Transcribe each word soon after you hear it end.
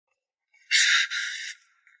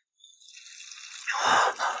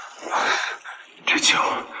酒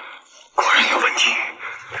果然有问题。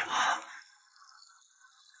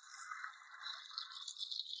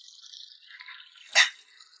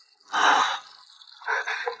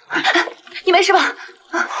你没事吧？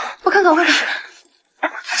我看看，我看看。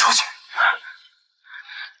再出去。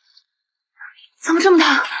怎么这么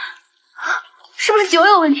烫？是不是酒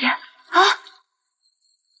有问题啊？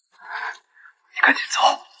你赶紧走，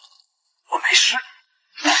我没事。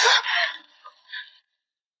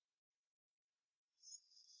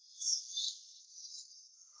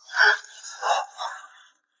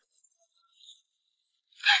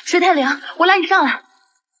水太凉，我拉你上来。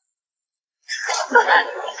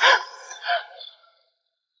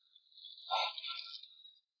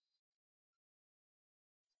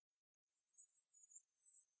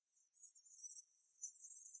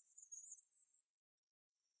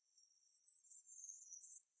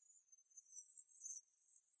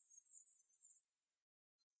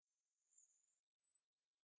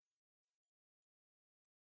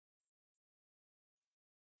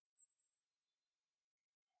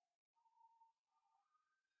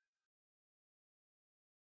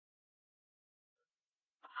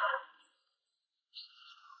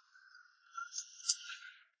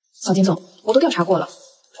小金总，我都调查过了，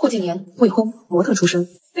霍建年未婚，模特出身，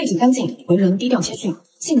背景干净，为人低调谦逊，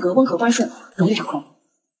性格温和乖顺，容易掌控。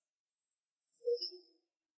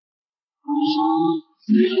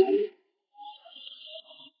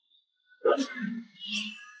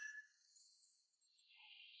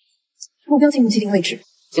目标进入既定位置，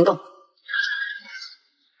行动。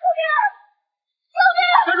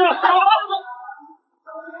站住！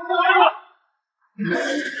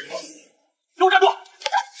给我站住！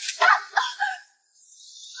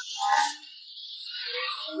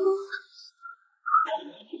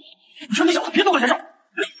你说那小子别动我身上！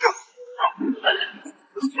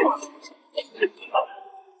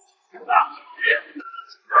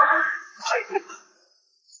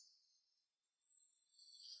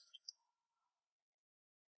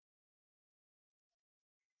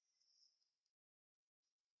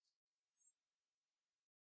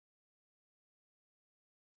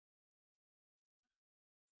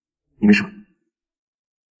你没事吧？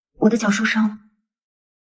我的脚受伤了。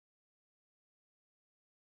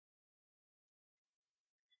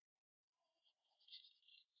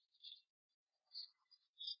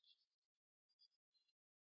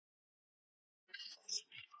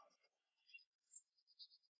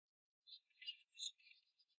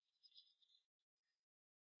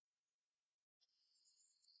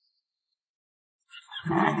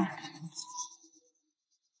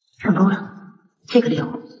成功了，这个猎物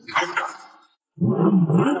还不错。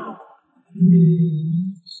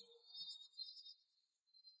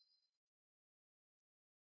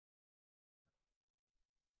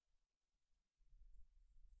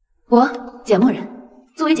我简墨人，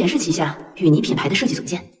作为简氏旗下雨泥品牌的设计总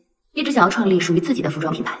监，一直想要创立属于自己的服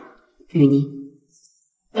装品牌雨泥，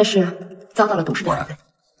但是遭到了董事的反对。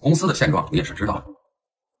公司的现状你也是知道的，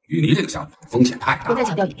雨泥这个项目风险太大。我再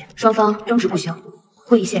强调一点，双方争执不休，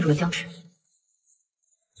会议陷入了僵持。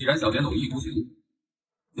既然小简总一意孤行，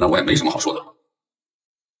那我也没什么好说的。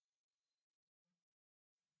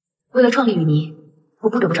为了创立雨泥，我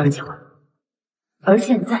不得不找人结婚，而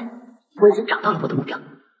现在我已经找到了我的目标。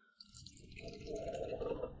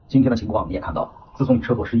今天的情况你也看到，自从你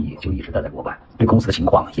车祸失忆，就一直待在国外，对公司的情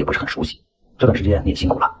况也不是很熟悉。这段时间你也辛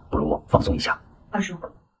苦了，不如放松一下。二叔，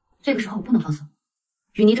这个时候我不能放松。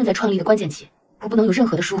雨泥正在创立的关键期，我不能有任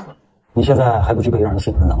何的疏忽。你现在还不具备让人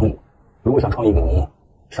信服的能力，如果想创业给你，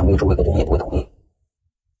上面诸位股东也不会同意。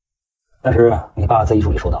但是你爸在遗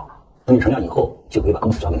嘱里说到，等你成家以后，就可以把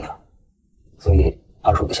公司交给你了。所以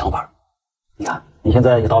二叔有个想法，你看你现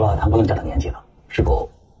在也到了谈婚论嫁的年纪了，是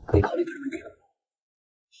否可以考虑给人给我？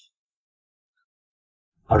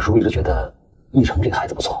二叔一直觉得奕成这个孩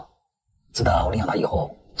子不错，自打我领养他以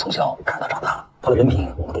后，从小看他长大，他的人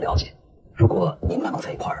品我们都了解。如果你们两个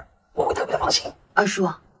在一块儿，我会特别的放心。二叔，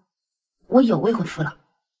我有未婚夫了，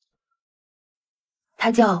他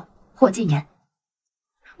叫霍建言。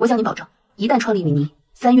我向你保证，一旦创立雨泥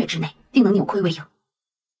，3月之内定能扭亏为盈。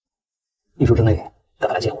1周之内带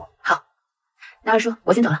他来见我。好，那二叔，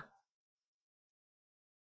我先走了。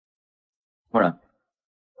默然。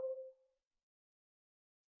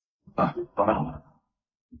啊，帮麦好吗？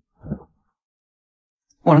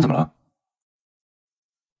默然怎么了？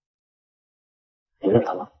你认识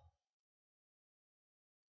他吗？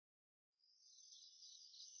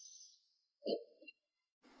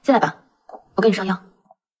进来吧，我跟你上药。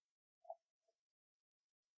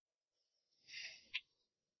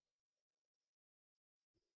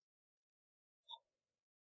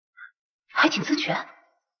还挺自觉。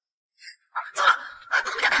走了。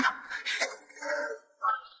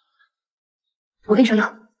我给你烧药。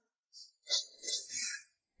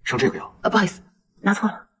上这个药？不好意思，拿错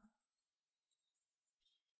了。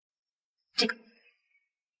这个。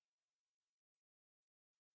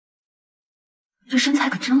这身材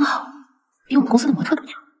可真好，比我们公司的模特都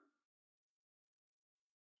强。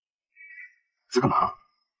在干嘛？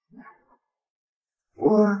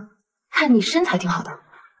我看你身材挺好的，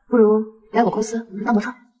不如来我公司当模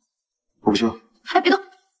特。我不需要。哎，别动！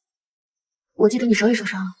我记得你手也受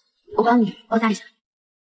伤了，我帮你包扎一下。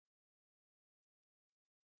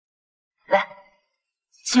来，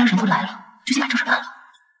既然人都来了，就先把正事办了。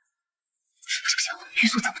不行，语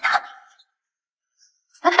速这么大。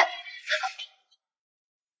哎，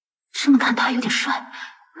这么看他还有点帅，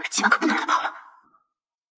今晚可不能让他跑了。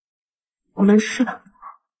我们吃吧。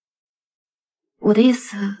我的意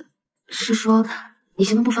思是说，你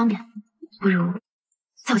行动不方便，不如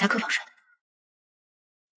在我家客房睡。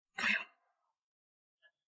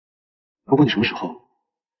不过你什么时候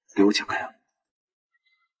给我解开啊？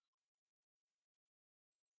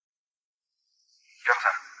张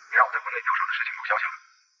三，你让我对婚内丢手的事情有消息了？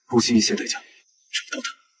不惜一切代价找不到他。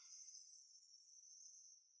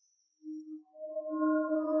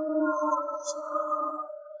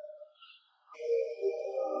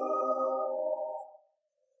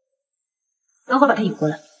等会把他引过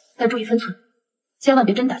来，但注意分寸，千万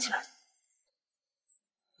别真打起来，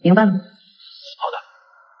明白了吗？好的。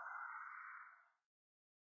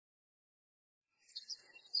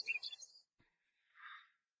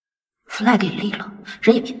flag 也立了，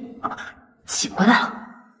人也请回来了，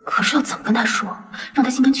可是要怎么跟他说，让他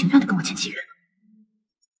心甘情愿的跟我签契约？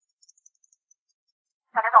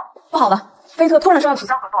小田总，不好了，菲特突然说要取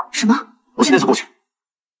消合作。什么？我现在就过去。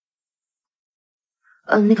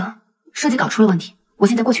那个设计稿出了问题，我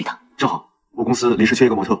现在过去一趟。正好，我公司临时缺一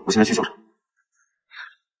个模特，我现在去救场。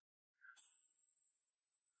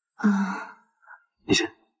你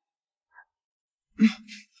先。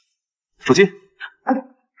手机。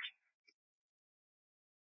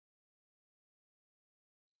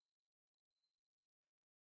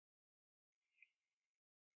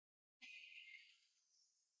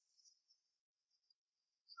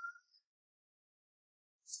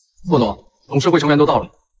霍总，董事会成员都到了。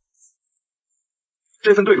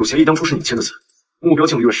这份对赌协议当初是你签的字，目标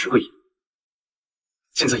净利润10个亿。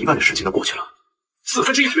现在1半的时间都过去了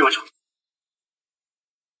，1/4还没完成。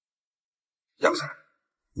杨 Sir，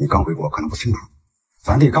 你刚回国可能不清楚，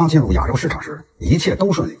咱弟刚进入亚洲市场时一切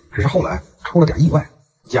都顺利，只是后来出了点意外。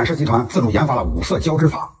简氏集团自主研发了五色交织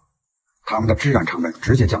法，他们的制染成本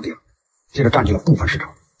直接降低了，接着占据了部分市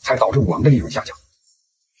场，才导致我们的利润下降。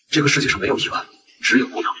这个世界上没有意外，只有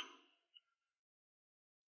无能。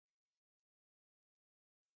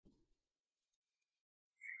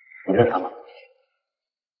你认识他吗？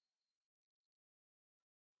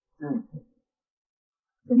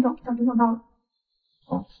金总，小金总到了。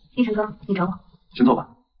一晨哥，你找我。先坐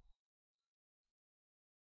吧。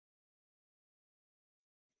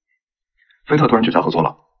菲特突然取消合作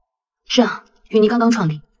了。是啊，与你刚刚创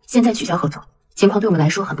立，现在取消合作，情况对我们来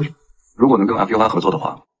说很不利。如果能跟 FUI 合作的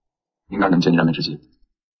话，应该能借你燃眉之急。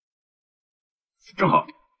正好，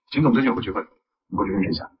秦总最近有个聚会，你过去认识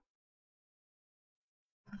一下。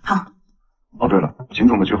好。哦，对了，秦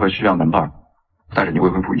总的聚会需要男伴，带着你未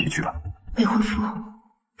婚夫一起去吧。未婚夫，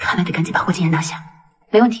看来得赶紧把霍金言拿下。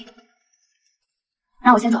没问题，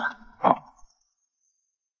那我先走了。好。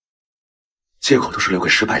借口都是留给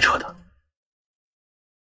失败者的。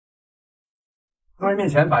各位面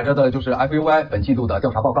前摆着的就是 FUI 本季度的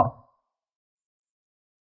调查报告。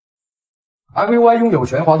FUI 拥有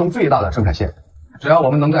全华东最大的生产线，只要我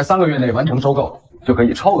们能在3个月内完成收购，就可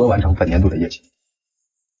以超额完成本年度的业绩。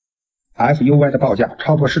FUI 的报价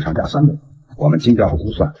超过市场价3倍，我们精调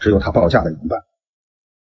估算只有它报价的1半。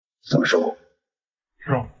怎么收购？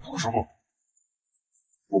是啊，怎么收购？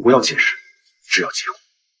我不要解释，只要结果。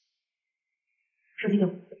手机给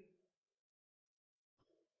我。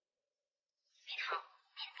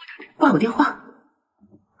挂我电话。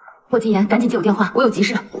霍金言，赶紧接我电话，我有急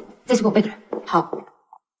事，再去给我备个人。好。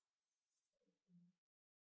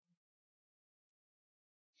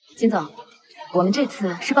金总，我们这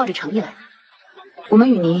次是抱着诚意来的，我们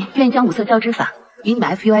与您愿意将五色交织法与你们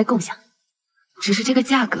FUI 共享，只是这个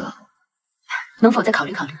价格，能否再考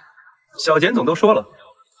虑考虑？小简总都说了，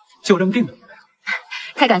就这么定了。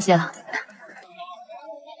太感谢了，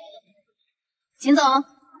秦总，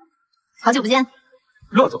好久不见。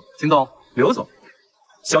骆总、秦总、刘总、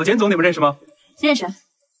小简总，你们认识吗？认识。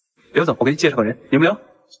刘总，我给你介绍个人，你们聊。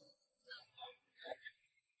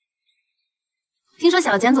听说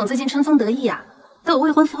小简总最近春风得意呀，都有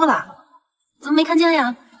未婚夫了，怎么没看见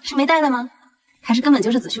呀？是没带来吗？还是根本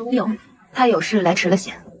就是子虚乌有？他有事来迟了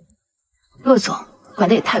些。骆总管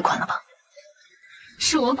得也太宽了吧？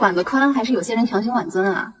是我管得宽，还是有些人强行挽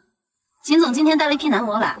尊啊？秦总今天带了一批男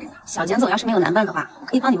模来，小简总要是没有男伴的话，我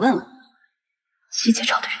可以帮你问问。季姐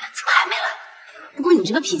找的人怎么还没来？不过你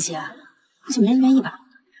这个脾气啊，估计没人愿意吧？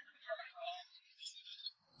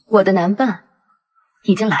我的男伴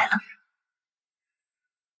已经来了。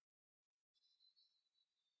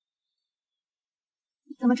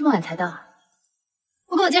怎么这么晚才到啊？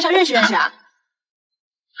不给我介绍认识认识啊？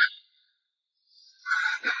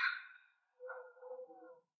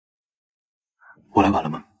我来晚了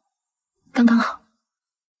吗？刚刚好。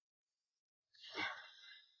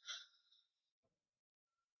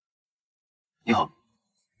你好，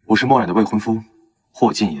我是墨染的未婚夫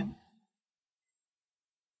霍晋言。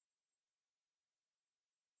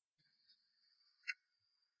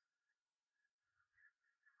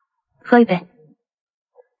喝一杯。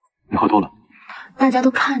你喝多了。大家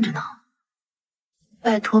都看着呢，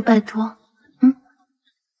拜托拜托，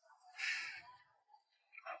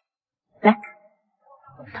来。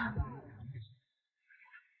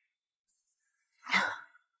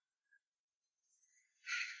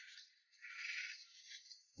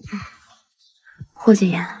霍晋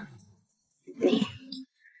言，你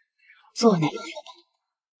做我男朋友吧。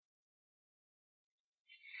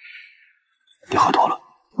你喝多了。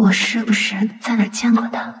我是不是在哪儿见过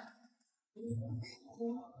他？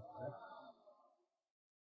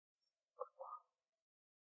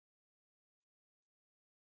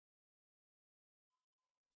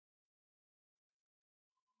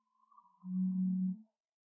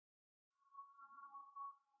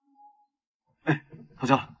哎，到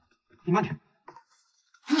家了，你慢点。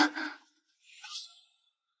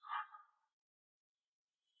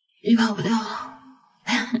你跑不掉。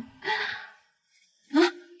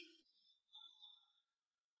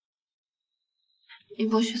你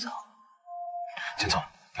不许走。简总，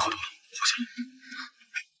你喝多了，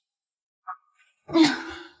我先。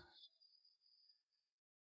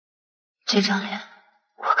这张脸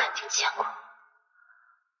我肯定见过。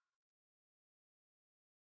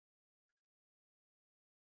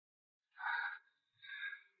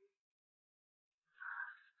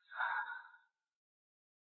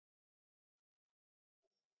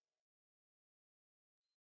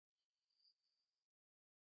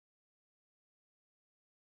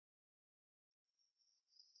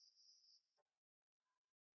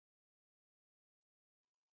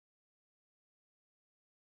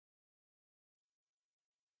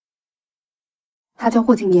他叫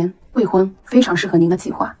霍晋言，未婚，非常适合您的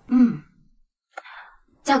计划。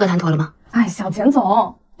价格谈妥了吗？哎，小简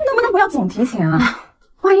总，你能不能不要总提钱啊？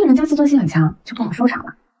万一人家自尊心很强，就不好收场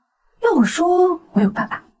了。要我说，我有办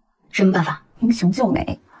法。什么办法？英雄救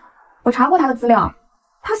美。我查过他的资料，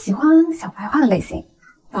他喜欢小白花的类型，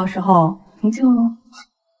到时候您就……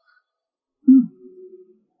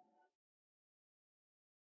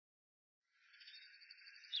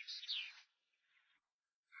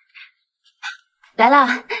来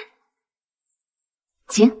啦，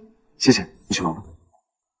请。谢谢，你去忙吧。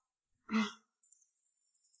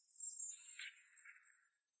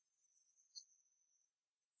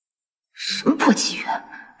什么破契约，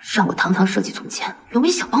让我堂堂设计总监沦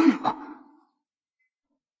为小保姆？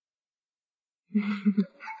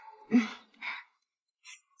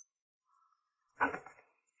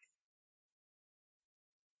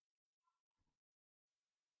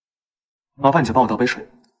麻烦你再帮我倒杯水。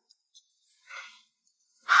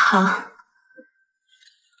好。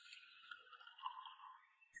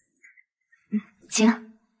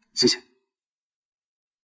请。谢谢。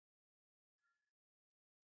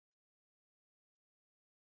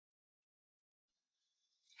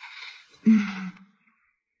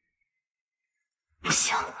不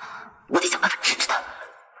行，我得想办法治治他。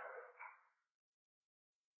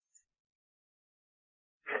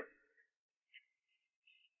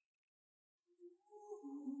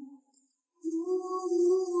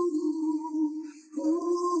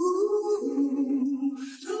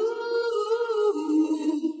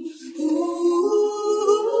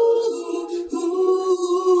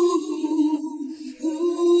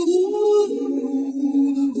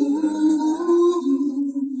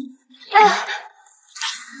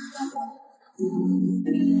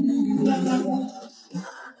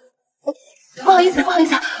不好意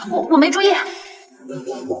思，我没注意。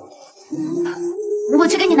我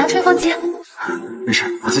去给你拿吹风机。没事，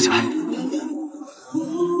我自己来。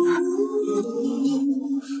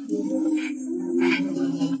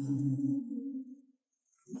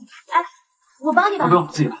哎，我帮你吧。不用，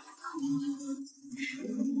自己来。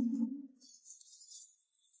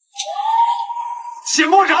谢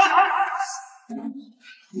墨染。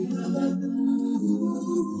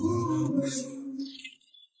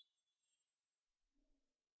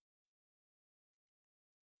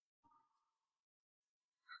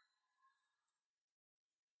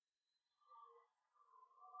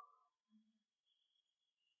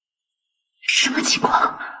个情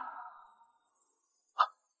况？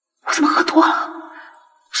我怎么喝多了？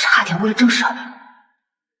差点为了正事儿。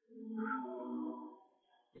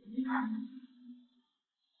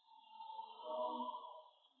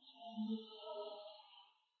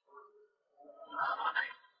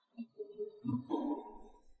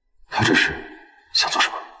他这是想做什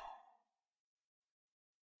么？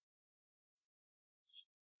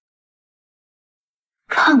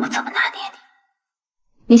看我怎么拿捏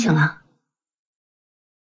你！你醒了？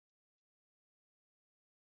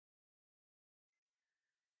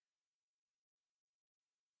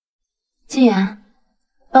金妍，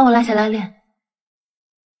帮我拉下拉链。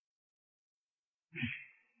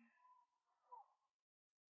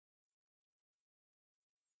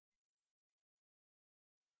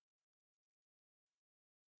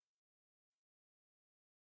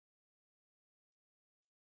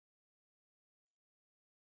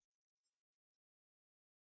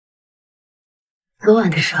昨晚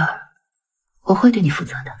的事儿，我会对你负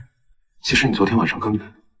责的。其实你昨天晚上更……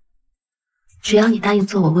只要你答应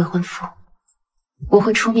做我未婚夫，我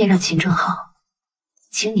会出面让秦正浩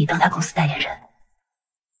请你当他公司代言人。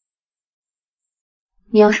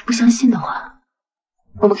你要是不相信的话，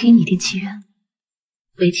我们可以拟定契约，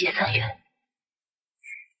为期3月。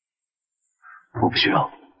我不需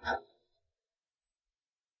要。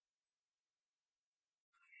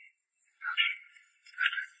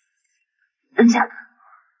等下，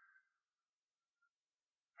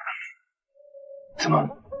怎么？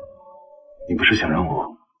你不是想让我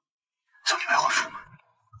做你未婚夫吗？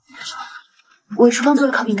我厨房做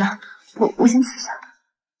了烤饼干，我先吃一下。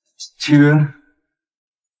契约，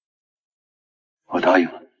我答应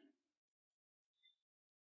了。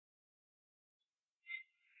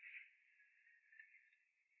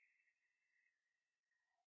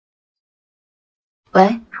喂，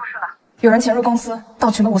出事了，有人潜入公司，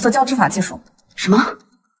盗取了5色胶质法技术。什么？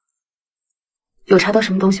有查到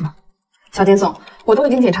什么东西吗？小田总，我都已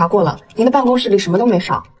经检查过了，您的办公室里什么都没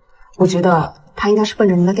少。我觉得他应该是奔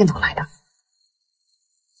着您的电脑来的。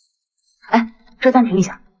哎，这暂停一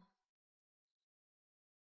下。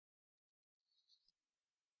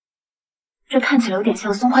这看起来有点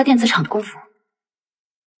像松花电子厂的工服。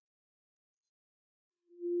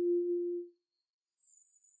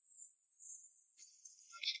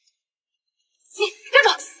你站住！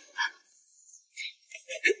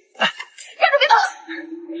站住，别动！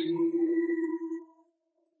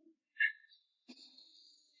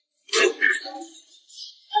站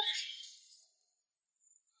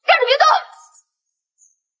住，别动！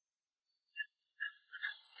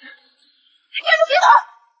站住，别动！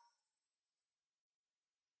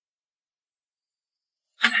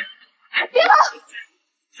别动！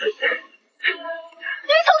你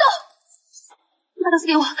别动动！把东西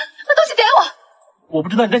给我，把东西给我！我不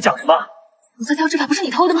知道你在讲什么。5色胶质法不是你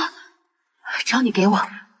偷的吗？只要你给我，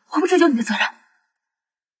我不追究你的责任。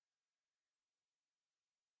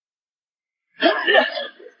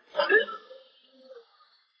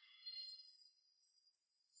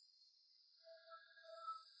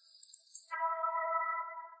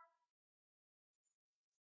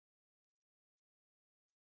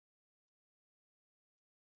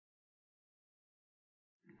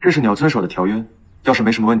这是你要遵守的条约，要是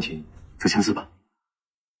没什么问题，就签字吧。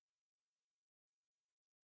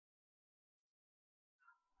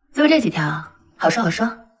就这几条，好说好说。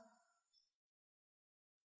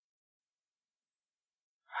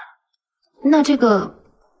那这个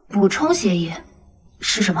补充协议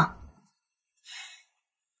是什么？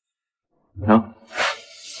啊？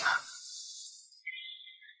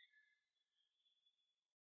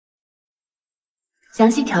详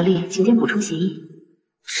细条例请见补充协议。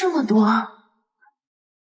这么多？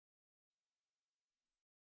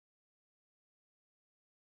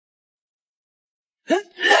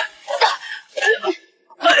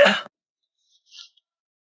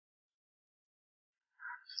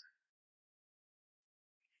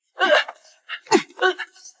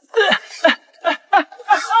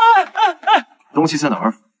东西在哪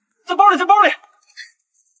儿？在包里，在包里。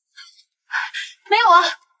没有啊！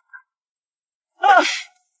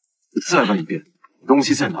再问一遍，东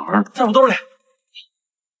西在哪儿？在我兜里。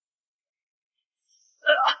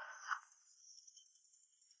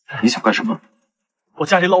你想干什么？我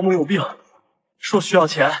家里老母有病，说需要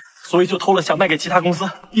钱，所以就偷了，想卖给其他公司。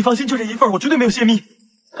你放心，就这一份，我绝对没有泄密。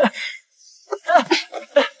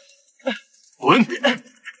滚！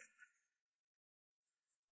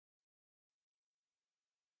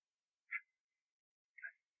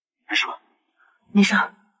没事吧？没事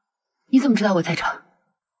儿。你怎么知道我在这儿？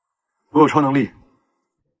我有超能力。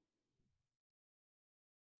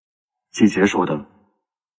季杰说的，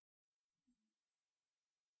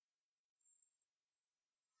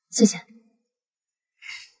谢谢。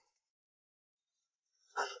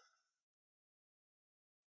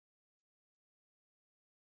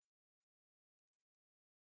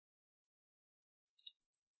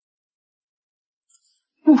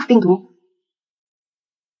木马病毒，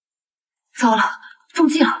糟了，中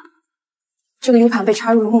计了！这个 U 盘被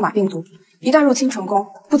插入了木马病毒，一旦入侵成功，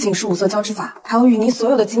不仅是五色交织法，还有与你所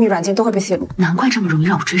有的机密软件都会被泄露。难怪这么容易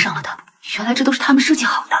让我追上了他，原来这都是他们设计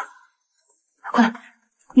好的。快来，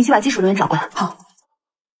你去把技术人员找过来。好，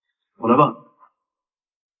我来吧。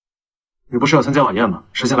你不是要参加晚宴吗？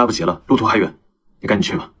时间来不及了，路途还远，你赶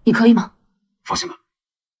紧去吧。你可以吗？放心吧。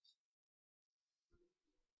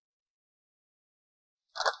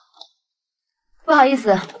不好意思，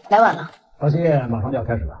来晚了。发现马上就要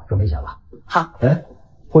开始了，准备一下吧。好。哎，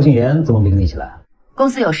霍庆言怎么没跟你一起来？公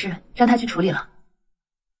司有事，让他去处理了。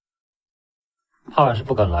怕是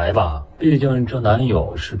不敢来吧？毕竟这男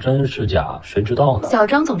友是真是假，谁知道呢？小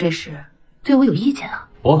张总这事对我有意见啊。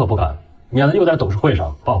我可不敢，免得又在董事会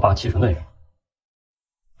上把我爸气成那样。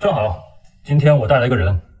正好，今天我带来一个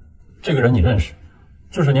人，这个人你认识，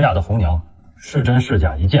就是你俩的红娘，是真是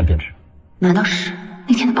假一见便知。难道是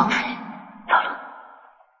那天的绑匪？糟了。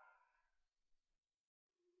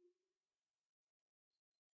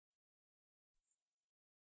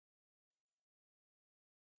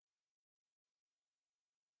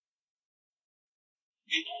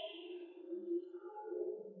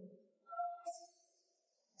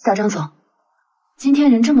小张总，今天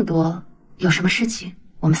人这么多，有什么事情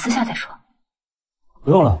我们私下再说。不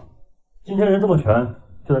用了，今天人这么全，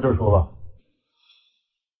就在这儿说吧。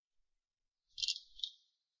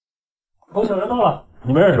我小人到了，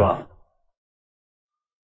你们认识吧？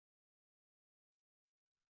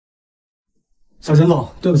小钱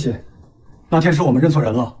总，对不起，那天是我们认错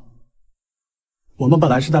人了。我们本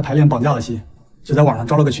来是在排练绑架的戏，就在网上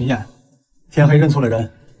招了个群演，天黑认错了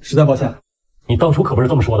人，实在抱歉。你当初可不是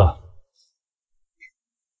这么说的。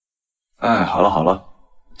哎，好了好了，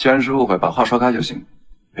既然是误会，把话说开就行，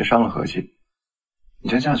别伤了和气。你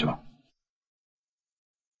先下去吧。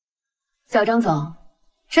小张总，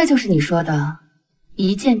这就是你说的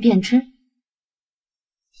一见便知？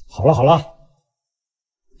好了好了，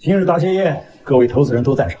今日大结宴，各位投资人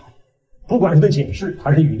都在场，不管是对解释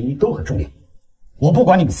还是语音都很重要。我不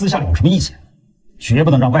管你们私下里有什么意见，绝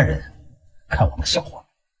不能让外人看我们的笑话。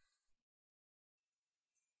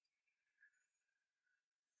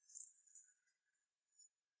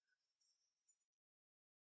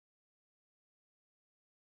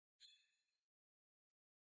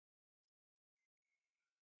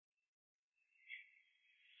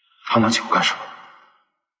他们请我干什么？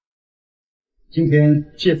今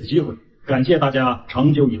天借此机会，感谢大家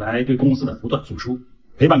长久以来对公司的不断付出，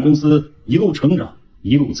陪伴公司一路成长，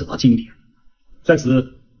一路走到今天。在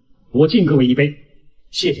此，我敬各位一杯，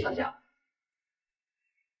谢谢大家。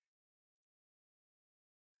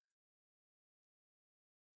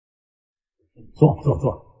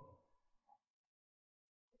坐。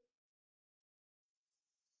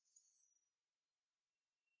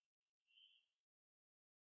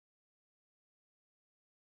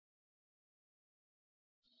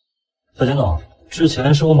小金总，之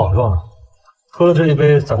前是我莽撞了，喝了这一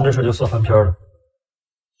杯，咱们这事就算翻篇了。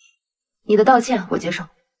你的道歉我接受，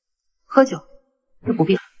喝酒就不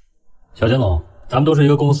必了。小金总，咱们都是一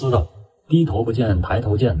个公司的，低头不见抬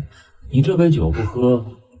头见，你这杯酒不喝，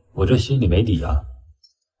我这心里没底啊。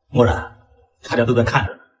默然，大家都在看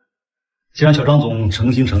着呢。既然小张总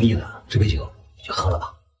诚心诚意的，这杯酒就喝了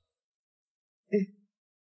吧。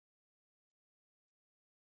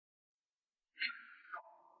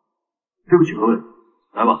对不起各位，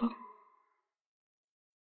来吧。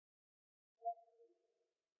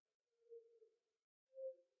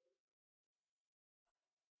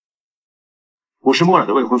我是墨染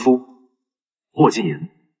的未婚夫霍金言。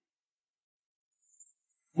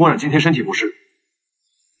墨染今天身体不适，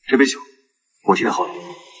这杯酒我替他喝了。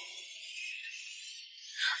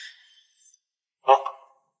好，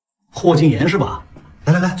霍金言是吧？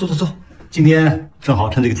来，坐。今天正好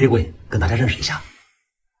趁这个机会跟大家认识一下。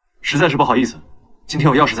实在是不好意思，今天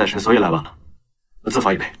我要事在身，所以来晚了。我自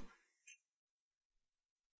罚一杯。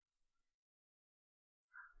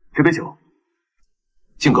这杯酒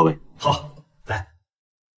敬各位。好，来。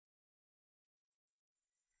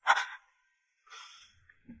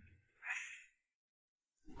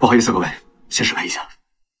不好意思各位，先失陪一下。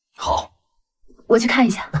好，我去看一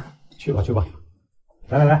下。去吧。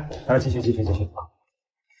来，大家继续啊。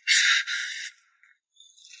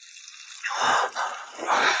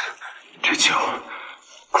这酒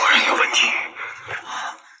果然有问题。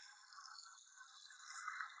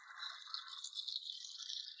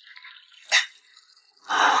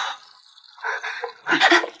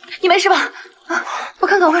你没事吧？我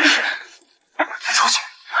看看我会。别出去！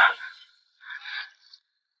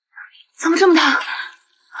怎么这么烫？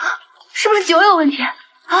是不是酒有问题啊？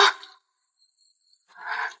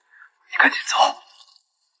你赶紧走，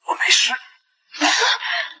我没事。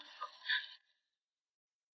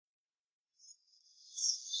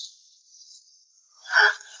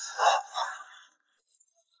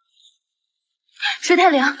水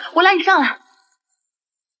太凉，我拉你上来。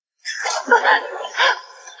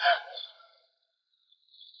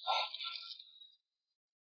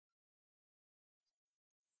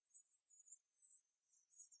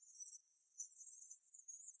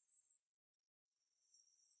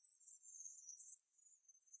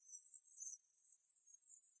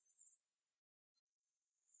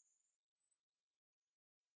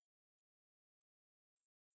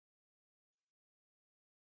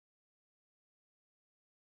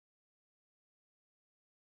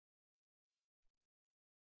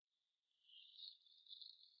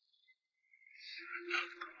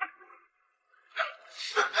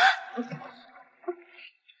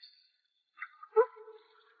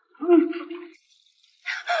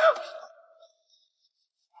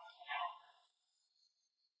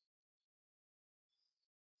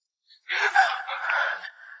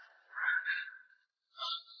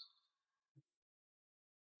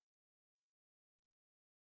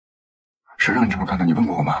谁让你这么干的？你问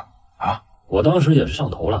过我吗？啊！我当时也是上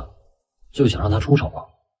头了，就想让他出手嘛。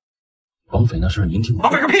绑匪那事您听我。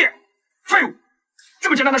绑匪个屁！废物！这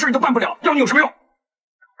么简单的事你都办不了，要你有什么用？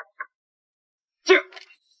进。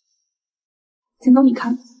简总，你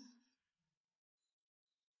看。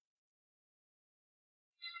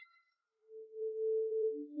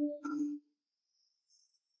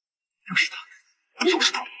又是他，又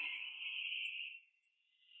是他。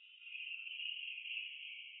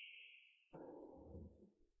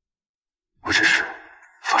我这是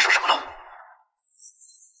发生什么了？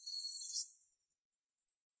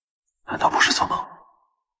难道不是做梦？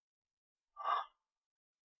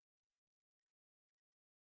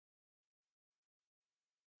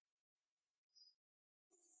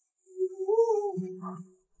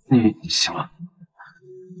你醒了？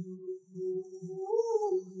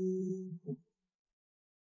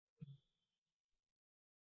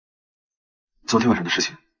昨天晚上的事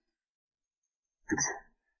情，对不起，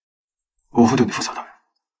我会对你负责的。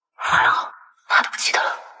还好，他都不记得了。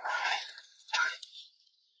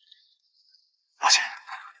抱歉，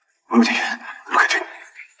我有点远，不该对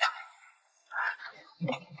你。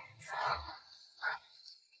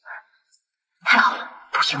太好了，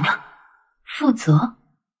不赢了。负责？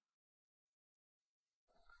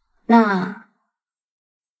那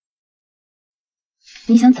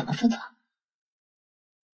你想怎么负责？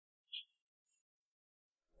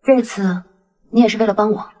这次你也是为了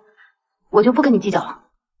帮我，我就不跟你计较了。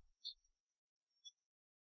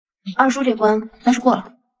二叔这关算是过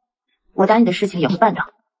了，我答应的事情也会办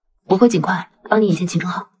的，我会尽快帮你引荐秦正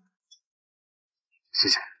浩。谢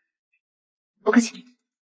谢。不客气。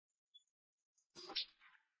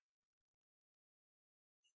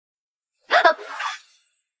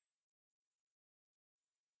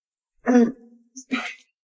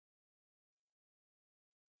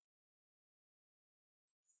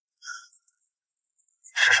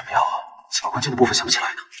是什么药啊？怎么关键的部分想不起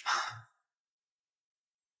来呢？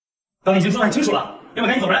刚已经说很清楚了，要不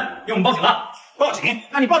赶紧走人，因为我们报警了。报警？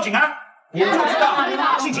那你报警啊！我们就知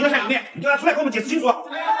道姓秦的在里面，你就要出来给我们解释清楚。我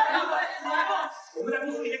们在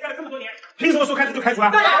公司里面干了这么多年，凭什么说开除就开除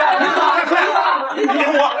啊？快来，你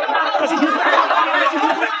点我，叫姓秦出来，姓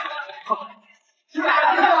秦出来。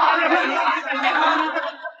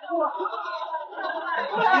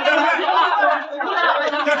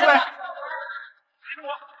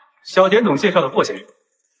小田总介绍的霍先生，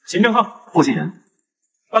秦正浩。霍先生，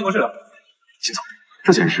办公室了。秦总，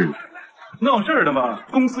这件事闹事儿的嘛，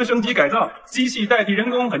公司升级改造，机器代替人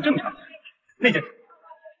工很正常。那件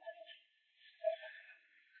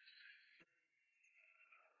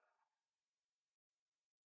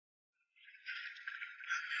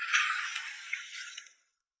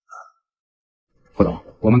霍总，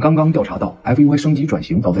我们刚刚调查到 FUI 升级转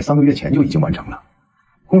型早在3个月前就已经完成了，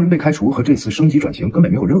工人被开除和这次升级转型根本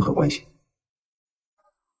没有任何关系。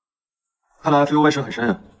看来 FUI 深很深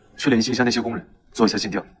啊，去联系一下那些工人，做一下尽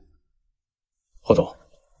调。霍总，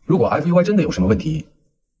如果 FUI 真的有什么问题，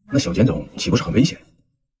那小简总岂不是很危险？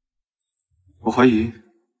我怀疑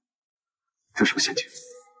这是个陷阱。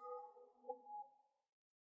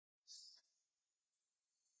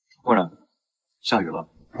默然，下雨了，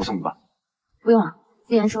我送你吧。不用了，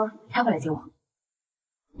既然说他会来接我。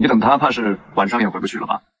你等他，怕是晚上也回不去了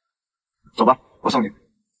吧？走吧，我送你。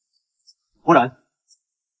默然。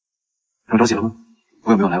很着急了吗？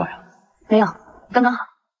我有没有来晚呀？没有，刚刚好。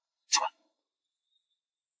走吧。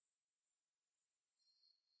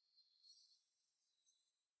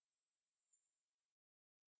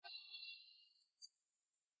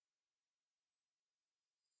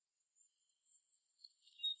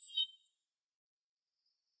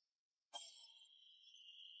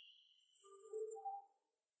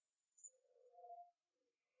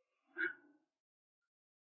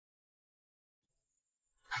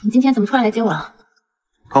你今天怎么突然来接我了？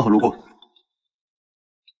刚好路过。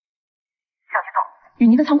雨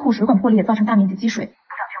泥的仓库水管破裂，造成大面积积水。不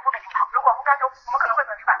想全部被浸泡，如果不加油，我们可能会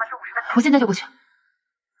损失50%的。我现在就过去。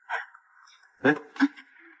哎，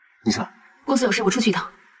你去哪？公司有事，我出去一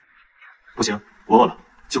趟。不行，我饿了，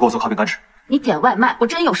就给我做烤饼干吃。你点外卖，我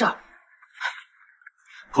真有事儿。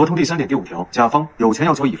合同第3点第5条，甲方有权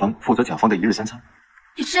要求乙方负责甲方的1日3餐。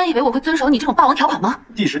你真以为我会遵守你这种霸王条款吗？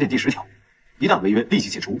第10点第10条，一旦违约，立即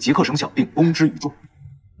解除，即刻生效，并公之于众。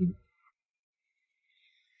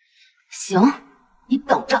行，你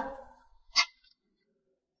等着。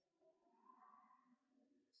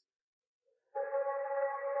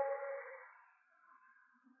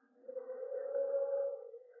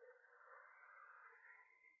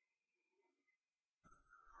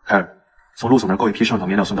凯尔，从陆总那儿购一批上等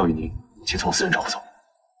面料送到雨泥，请从我私人账户走。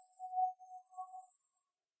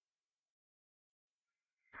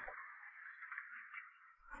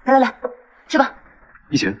来，吃吧。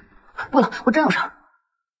一起。不了，我真有事儿。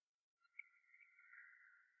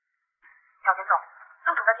小田总，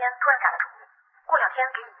陆总那天突然改了主意，过2天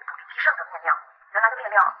给你补一批上等面料，原来的面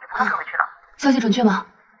料也不能退回去了。消息准确吗？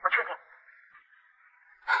我确定。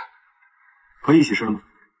可以一起吃了吗？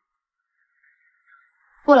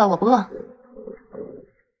不了，我不饿。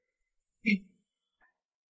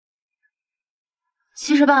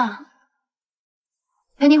其实吧，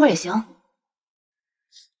陪你一会儿也行。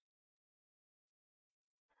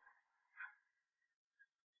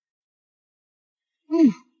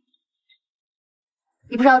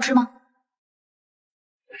你不是要吃吗？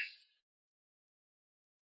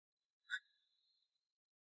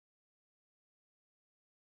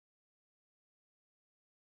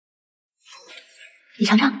你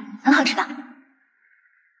尝尝，很好吃的。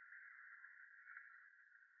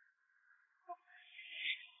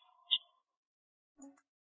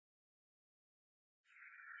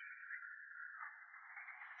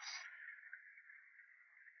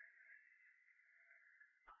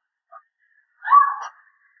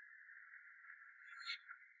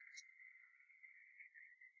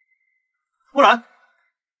不然，来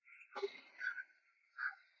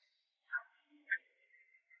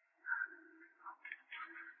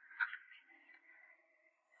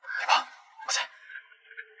吧，我在。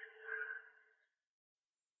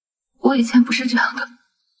我以前不是这样的。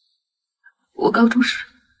我高中时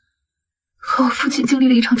和我父亲经历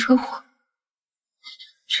了一场车祸，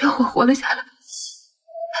只有我活了下来。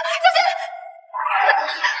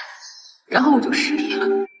然后我就失忆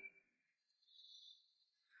了。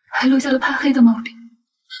还留下了怕黑的毛病。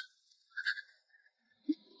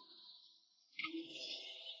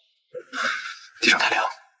地上太凉，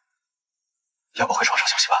要不回床上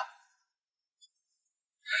休息吧？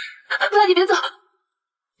爸，你别走，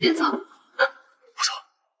别走！不走，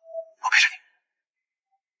我陪着你。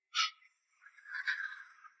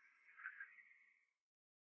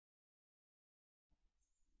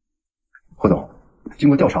何总，经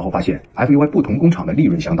过调查后发现 ，FUI 不同工厂的利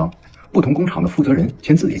润相当。不同工厂的负责人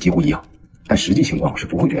签字也几乎一样，但实际情况是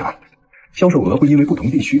不会这样的。销售额会因为不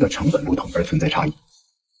同地区的成本不同而存在差异。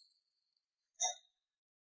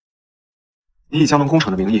你以加盟工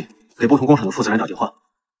厂的名义给不同工厂的负责人打电话。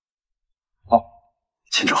好，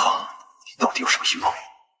秦志航，你到底有什么阴谋？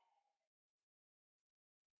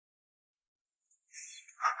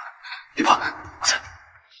别怕，我在。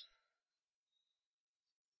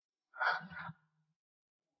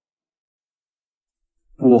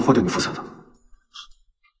我会对你负责的。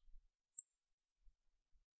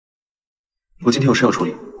我今天有事要处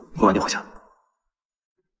理，我晚点回家。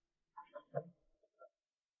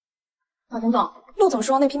老田总，陆总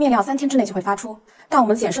说那批面料3天之内就会发出，但我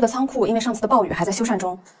们检视的仓库因为上次的暴雨还在修缮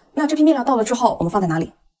中。那这批面料到了之后，我们放在哪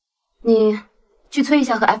里？你去催一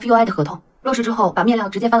下和 FUI 的合同，落实之后把面料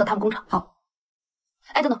直接发到他们工厂。好。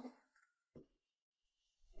哎，等等。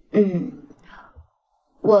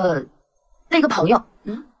我那个朋友，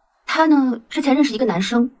他呢之前认识一个男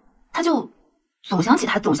生，他就总想起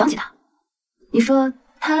他。你说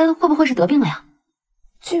他会不会是得病了呀？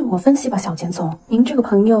据我分析吧，小简总，您这个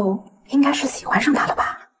朋友应该是喜欢上他了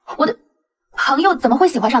吧？我的朋友怎么会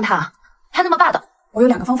喜欢上他？他那么霸道。我有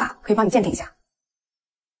2个方法可以帮你鉴定一下。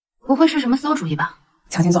不会是什么馊主意吧？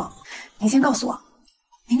乔金总，您先告诉我，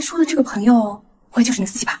您说的这个朋友不会就是你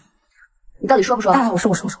自己吧？你到底说不说？我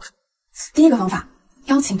说。第一个方法，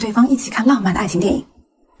邀请对方一起看浪漫的爱情电影。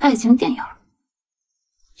爱情电影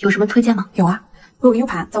有什么推荐吗？有啊，我有个 U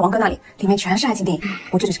盘在王哥那里，里面全是爱情电影，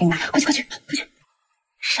我这就去给你拿。快去！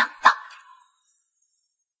上当。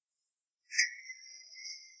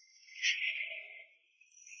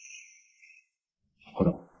侯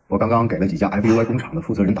总，我刚刚给了几家 FUI 工厂的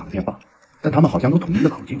负责人打了电话，但他们好像都统一的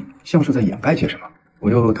口径，像是在掩盖些什么。我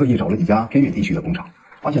又特意找了几家偏远地区的工厂，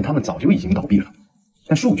发现他们早就已经倒闭了，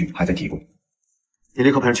但数据还在提供。你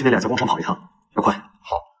立刻派人去那2家工厂跑一趟，要快。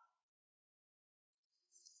好。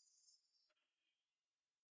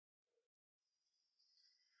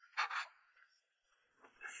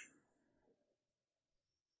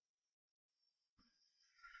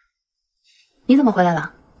你怎么回来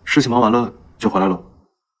了？事情忙完了就回来了。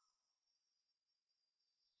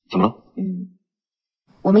怎么了？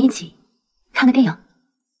我们一起看个电影。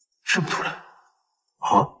这么突然？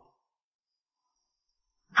好。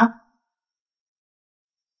好。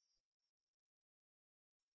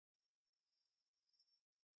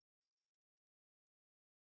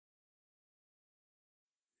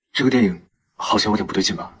这个电影好像有点不对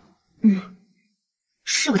劲吧？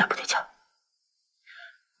是有点不对劲。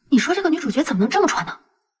你说这个女主角怎么能这么穿呢？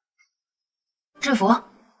制服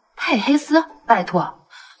配黑丝，拜托，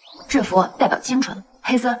制服代表清纯，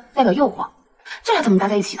黑丝代表诱惑，这俩怎么搭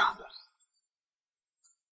在一起呢？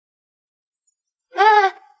哎，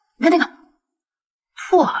你看那个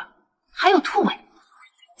兔耳，还有兔尾，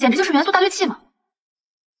简直就是元素大堆砌嘛！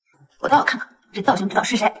我倒要看看这造型指导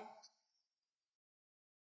是谁。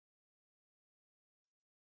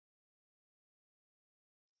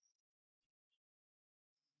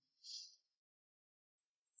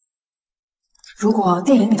如果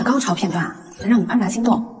电影里的高潮片段能让你怦然心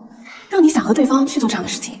动，让你想和对方去做这样的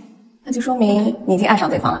事情，那就说明你已经爱上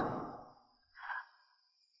对方了。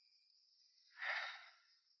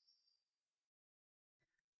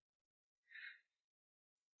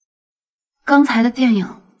刚才的电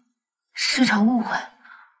影是场误会，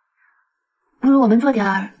不如我们做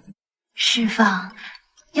点释放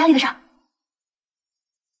压力的事儿。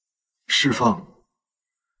释放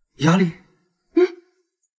压力？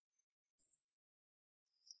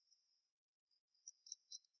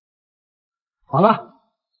好了，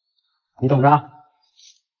你等着啊。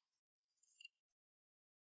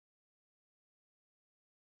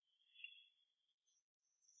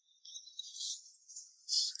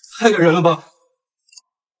太感人了吧！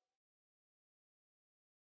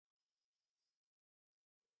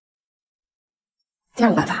第二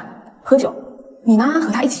个办法，喝酒。你呢，和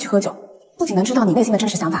他一起去喝酒，不仅能知道你内心的真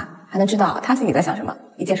实想法，还能知道他心里在想什么，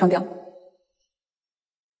一箭双雕。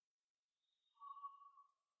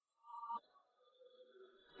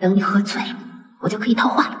等你喝醉，我就可以套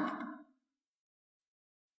话了。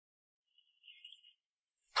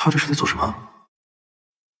他这是在做什么？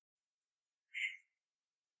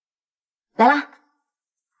来啦，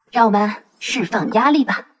让我们释放压力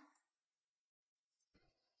吧。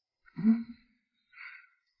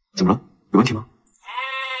怎么了？有问题吗？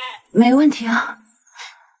没问题啊。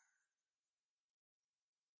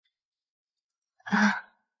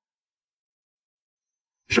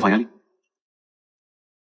释放压力。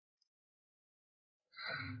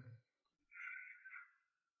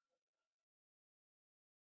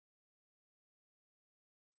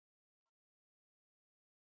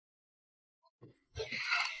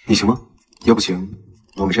你行吗？要不行，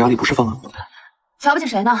我们这压力不释放啊？瞧不起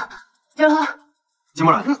谁呢？接着喝。金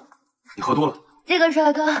木然，你喝多了。这个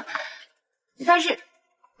帅哥，他是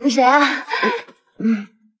谁啊？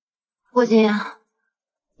霍金啊，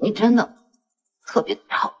你真的特别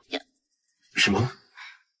讨厌。什么？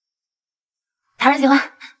讨人喜欢，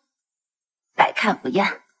百看不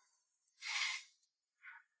厌。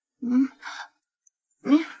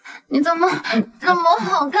你怎么这么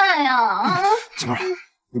好看呀？金木然，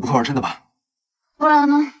你不会玩真的吧？不然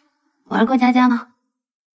呢？玩过家家吗？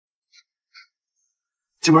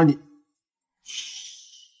金木然，你。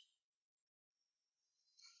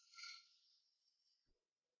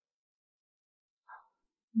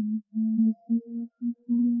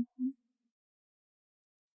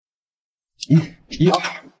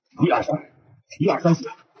123，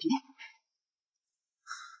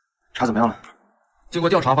查怎么样了？经过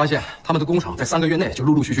调查发现，他们的工厂在3个月内就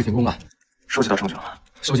陆陆续续停工了。收集到证据了？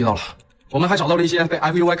收集到了，我们还找到了一些被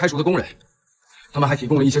FUI 开除的工人，他们还提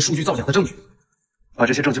供了一些数据造假的证据。把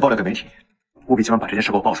这些证据爆料给媒体，务必今晚把这件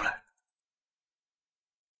事给我爆出来。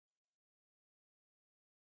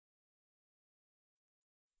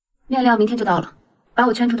面料明天就到了，把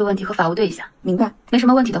我圈出的问题和法务对一下。明白。没什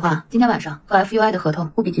么问题的话，今天晚上和 FUI 的合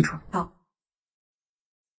同务必记住。好。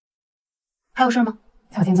还有事吗？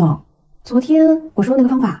小田总，昨天我说那个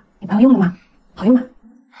方法，你朋友用了吗？好用吗？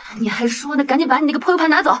你还说呢？赶紧把你那个破 U 盘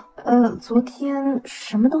拿走。昨天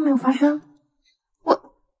什么都没有发生。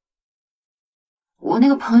我那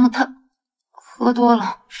个朋友他喝多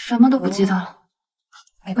了，什么都不记得了。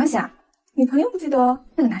没关系啊，你朋友不记得，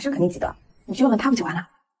那个男生肯定记得，你去问问他不就完了？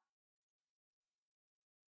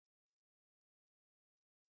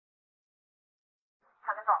小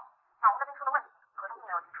田总，法务那边出了问题，合同并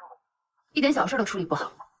没有提出。一点小事都处理不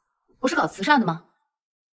好，不是搞慈善的吗？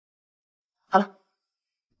好了，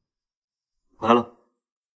来了。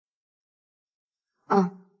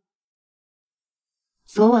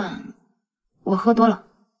昨晚我喝多了，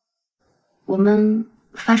我们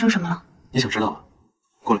发生什么了？你想知道啊？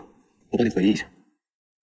过来，我帮你回忆一下。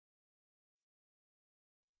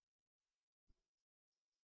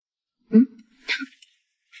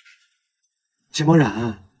金毛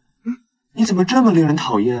染，你怎么这么令人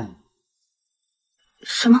讨厌？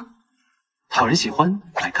什么？讨人喜欢，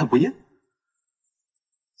百看不厌。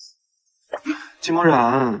金毛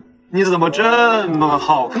染，你怎么这么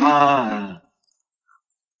好看？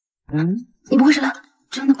你不会是来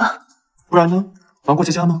真的吧？不然呢？玩过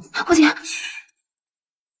家家吗？不行。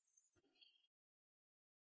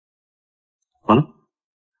完了，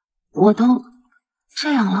我都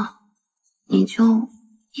这样了，你就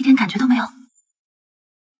一点感觉都没有？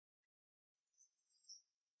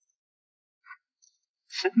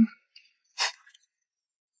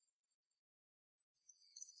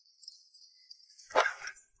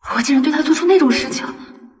我竟然对他做出那种事情，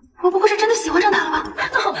我不会是真的喜欢上他了吧？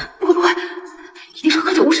不会，一定是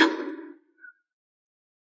喝酒误事。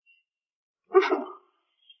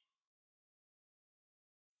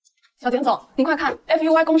小田总，您快看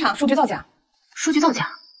 ，FUY 工厂数据造假。数据造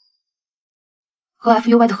假？和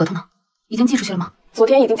FUY 的合同呢？已经寄出去了吗？昨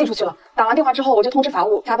天已经寄出去了，打完电话之后我就通知法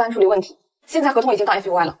务加班处理问题。现在合同已经到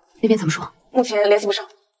FUY 了，那边怎么说？目前联系不上。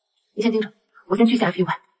你先盯着，我先去一下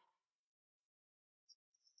FUY。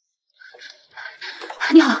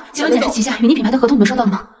你好，请问检视旗下与你品牌的合同你们收到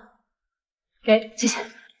了吗？给，谢谢。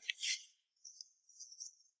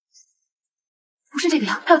不是这个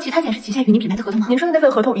呀，还有其他检视旗下与你品牌的合同吗？您说的那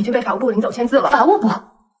份合同已经被法务部领走签字了。法务部？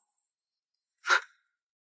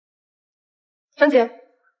张姐，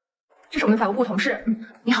这是我们法务部同事。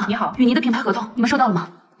你好，与你的品牌合同你们收到了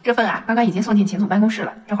吗？这份啊，刚刚已经送进钱总办公室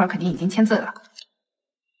了，这会儿肯定已经签字了。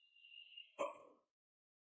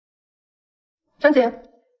张姐，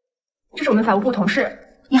这是我们法务部同事。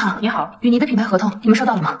你好，与你的品牌合同你们收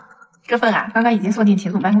到了吗？这份啊，刚刚已经送进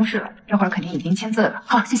钱总办公室了，这会儿肯定已经签字了。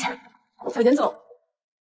好，谢谢。小田总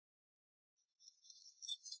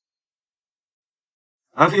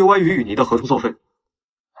 ，FUY 与雨妮的合同作废。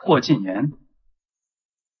霍禁言，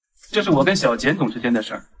这是我跟小简总之间的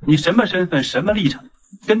事儿，你什么身份、什么立场，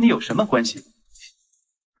跟你有什么关系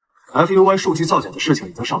 ？FUY 数据造假的事情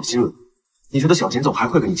已经上了新闻，你觉得小简总还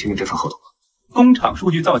会跟你签订这份合同吗？工厂数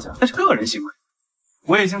据造假那是个人行为，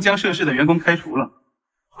我已经将涉事的员工开除了。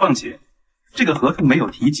况且这个合同没有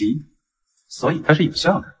提及，所以它是有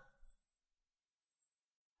效的。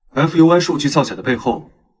FUY 数据造假的背后，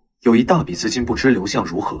有一大笔资金不知流向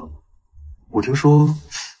如何。我听说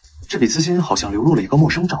这笔资金好像流入了一个陌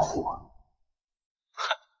生账户啊！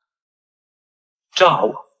诈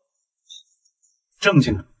我？证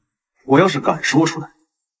据呢？我要是敢说出来，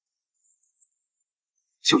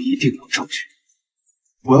就一定有证据。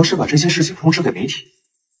我要是把这些事情通知给媒体，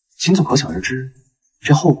秦总可想而知，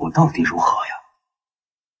这后果到底如何呀？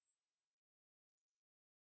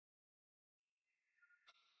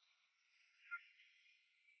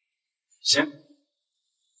行，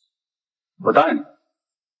我答应你。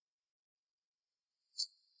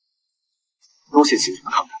多谢秦总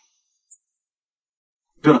的慷慨。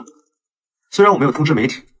对了，虽然我没有通知媒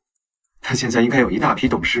体，但现在应该有一大批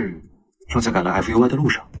董事正在赶来 FUY 的路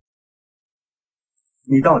上。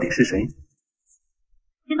你到底是谁？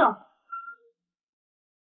秦总，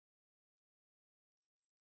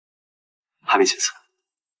还没签字。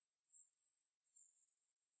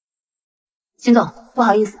秦总，不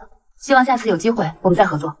好意思，希望下次有机会我们再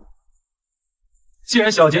合作。既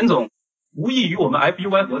然小简总无意与我们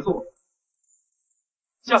FUY 合作，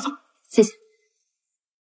下次。谢谢。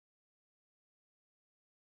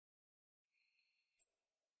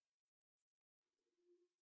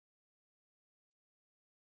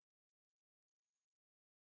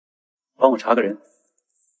帮我查个人，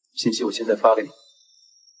信息我现在发给你。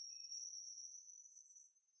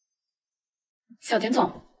小田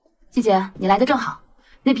总，季姐，你来的正好，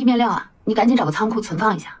那批面料啊，你赶紧找个仓库存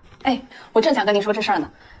放一下，哎，我正想跟你说这事儿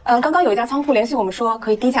呢。刚刚有一家仓库联系我们说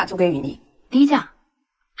可以低价租给雨妮。低价？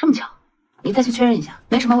这么巧？你再去确认一下，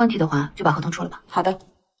没什么问题的话，就把合同出了吧。好的。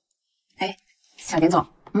哎，小田总，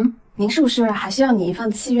您是不是还需要你一份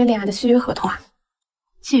契约恋爱的续约合同啊？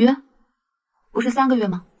契约？不是3个月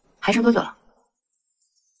吗？还剩多久了？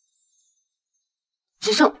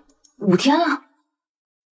只剩5天了。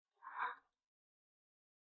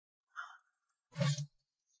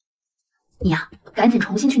你呀，赶紧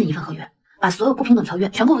重新去拟一份合约，把所有不平等条约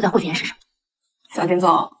全部录在获取人身上。小田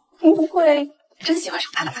总，您不会真喜欢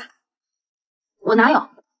上他了吧？我哪有？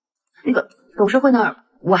那个董事会那儿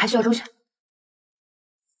我还需要周旋，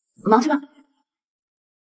忙去吧。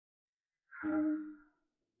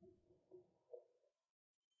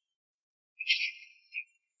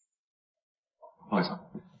不好意思，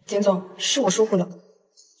田总，是我疏忽了。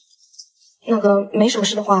那个没什么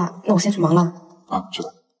事的话，那我先去忙了。啊，是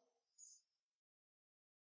的。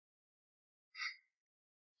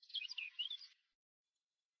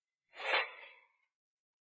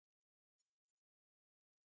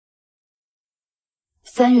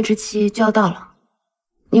3月之期就要到了，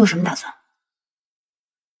你有什么打算？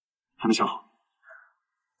还没想好。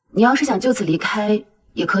你要是想就此离开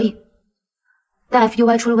也可以，但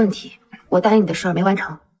FUY 出了问题，我答应你的事儿没完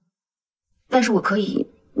成，但是我可以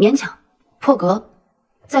勉强破格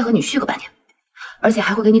再和你续个半年，而且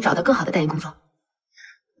还会给你找到更好的代言工作。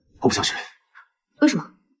我不想续。为什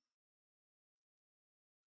么？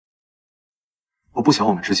我不想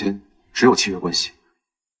我们之间只有契约关系。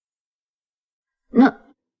那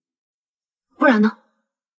不然呢？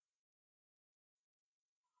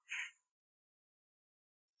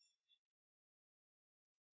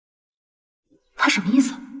他什么意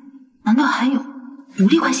思？难道还有奴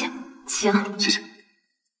隶关系？行，谢谢。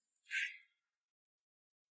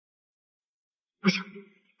不行，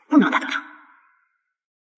不能让他得逞。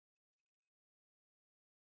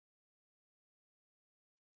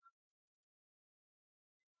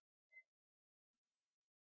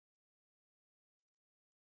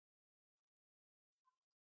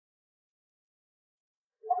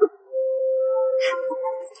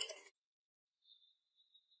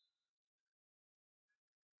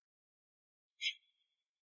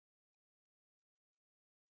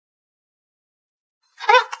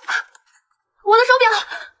哎呀，我的手表，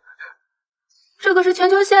这可是全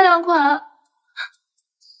球限量款，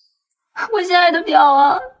我心爱的表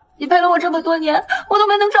啊！你陪了我这么多年，我都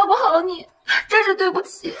没能照顾好你，真是对不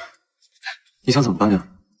起。你想怎么办呀？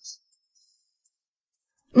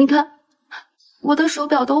你看，我的手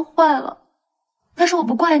表都坏了，但是我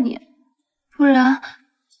不怪你，不然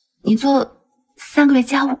你做3个月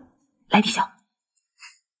家务来抵消。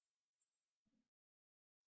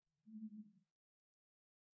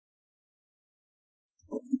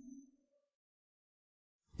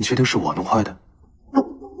你确定是我弄坏的？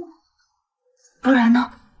不然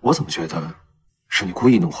呢？我怎么觉得是你故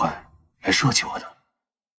意弄坏来设计我的？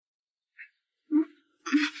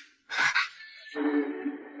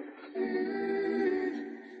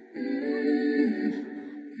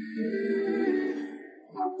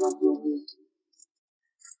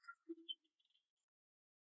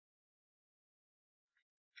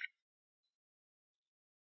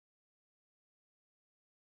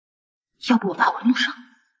要不我发文路上。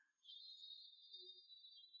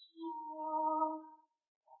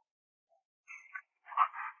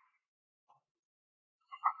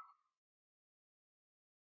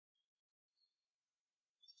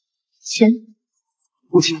钱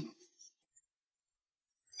不钱，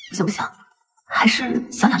行不行？还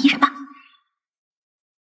是小鸟依人吧。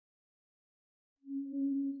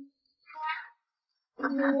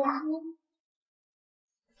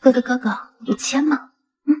哥哥，有钱吗？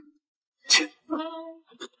钱。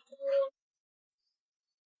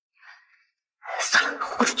算了，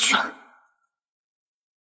豁出去了。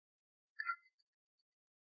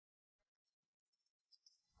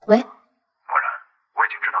喂。默然，我已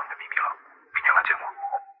经知道你的秘密了，明天来见我。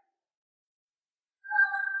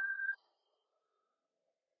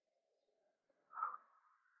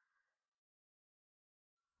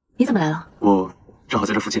你怎么来了？我正好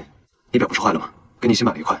在这附近。你表不是坏了吗？给你新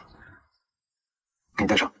买了一块，给你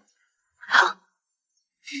带上。好。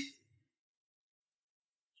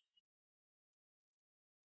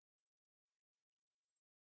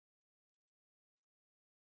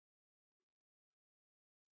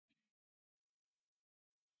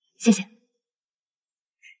谢谢。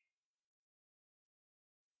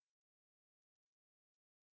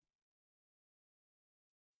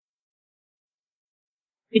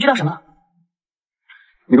你知道什么？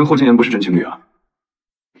你跟霍金言不是真情侣啊？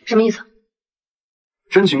什么意思？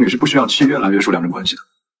真情侣是不需要契约来约束两人关系的。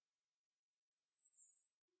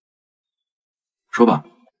说吧，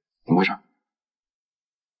怎么回事？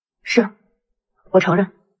是，我承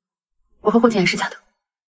认，我和霍建言是假的。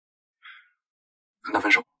跟他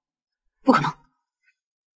分手？不可能。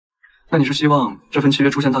那你是希望这份契约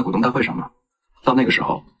出现在股东大会上吗？到那个时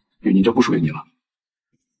候，雨妮就不属于你了。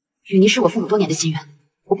雨妮是我父母多年的心愿，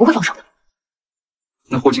我不会放手的。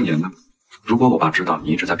那霍敬言呢？如果我爸知道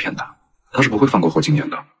你一直在骗他，他是不会放过霍敬言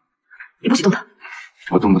的。你不许动他。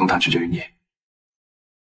我动不动他取决于你。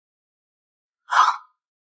好，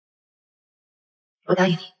我答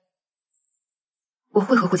应你，我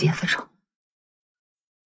会和霍敬言分手。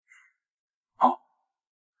好。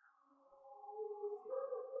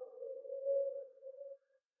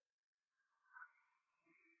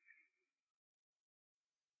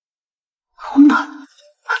疯了，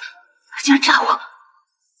竟然炸我！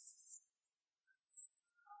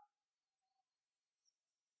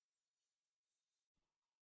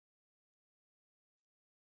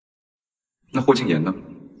那霍敬言呢？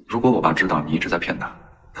如果我爸知道你一直在骗他，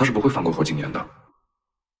他是不会放过霍敬言的。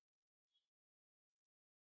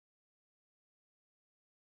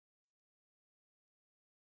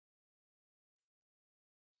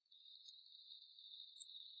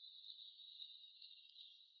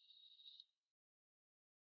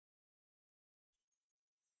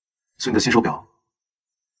所以你的新手表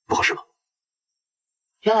不合适吗？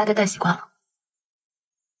原来的戴习惯了。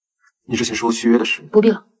你之前说续约的事，不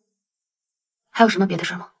必了。还有什么别的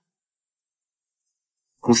事吗？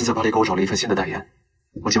公司在巴黎给我找了一份新的代言，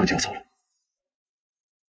我今晚就要走了。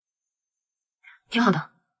挺好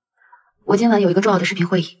的，我今晚有一个重要的视频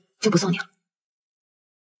会议，就不送你了。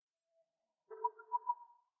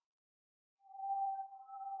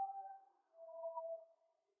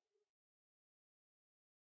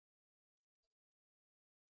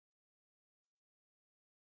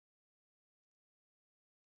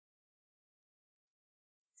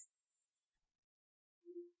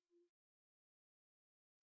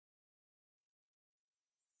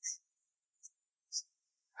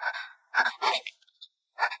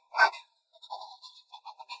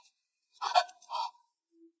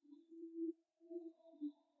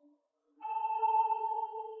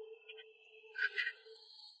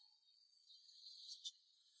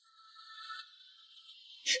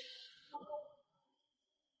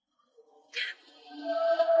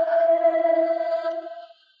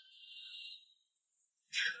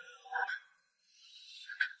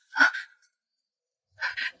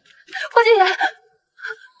霍敬言，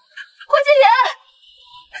霍敬言，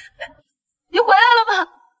你回来了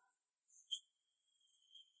吗？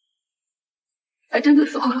他真的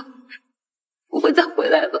走了，不会再回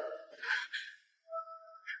来了。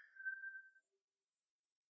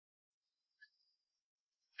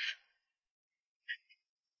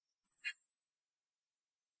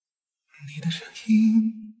你的声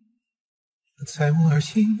音在我耳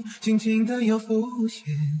心静静的又浮现。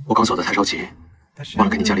我刚走的太着急，忘了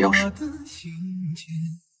给你家里钥匙。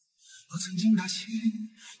我曾经那些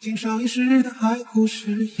经少一时的海枯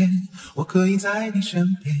石岩，我可以在你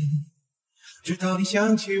身边，直到你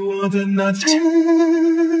想起我的那天。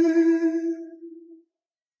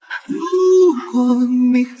如果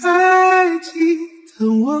你还记得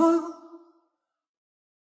我，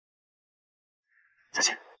再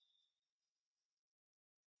见。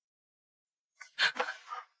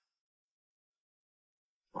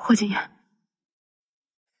霍敬言，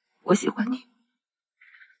我喜欢你，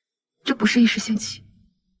这不是一时兴起，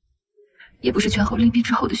也不是权衡利弊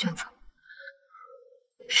之后的选择，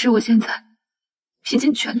是我现在拼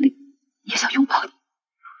尽全力也想拥抱你。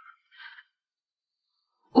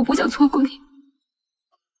我不想错过你，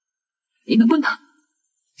你能不能？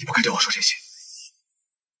你不该对我说这些。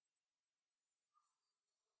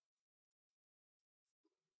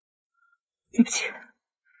对不起，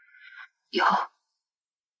以后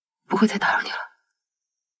不会再打扰你了。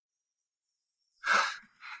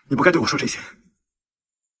你不该对我说这些，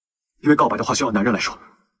因为告白的话需要男人来说。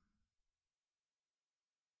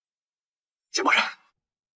简默然，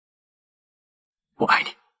我爱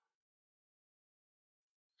你。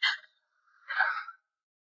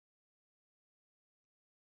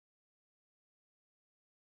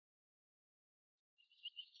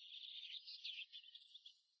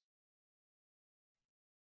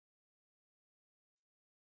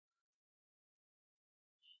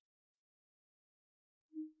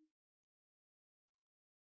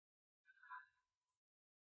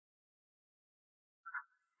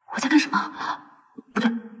我在干什么？不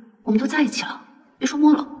对，我们都在一起了，别说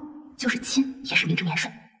摸了，就是亲也是名正言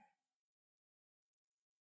顺。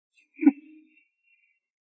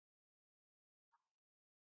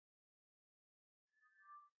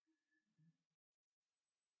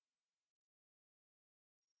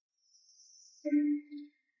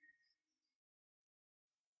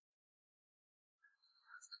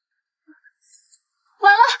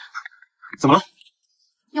完了，怎么了？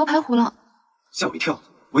牛排糊了。吓我一跳，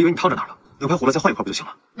我以为你烫着哪儿了。牛排糊了再换一块不就行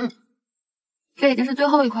了？这已经是最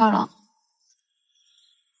后一块了。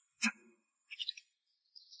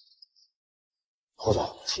何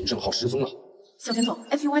总，秦正浩失踪了。小田总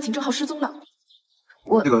 ，FUY 秦正浩失踪了。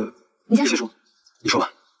那个，你先说，你说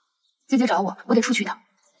吧。姐姐找我，我得出去一趟。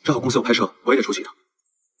正好公司有拍摄，我也得出去一趟。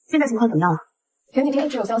现在情况怎么样了？前几天一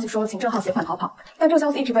直有消息说秦正浩携款逃跑，但这个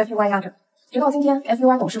消息一直被 FUY 压着，直到今天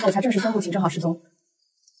FUY 董事会才正式宣布秦正浩失踪。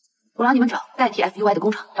我让你们找代替 FUY 的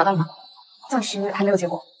工厂，找到了吗？暂时还没有结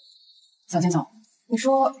果。小田总，你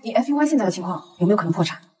说以 FUY 现在的情况，有没有可能破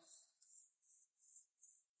产？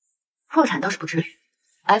破产倒是不至于。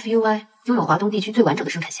FUY 拥有华东地区最完整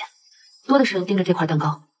的生产线，多的是人盯着这块蛋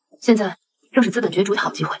糕。现在正是资本角逐的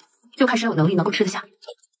好机会，就看谁有能力能够吃得下。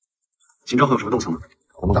秦正浩有什么动向吗？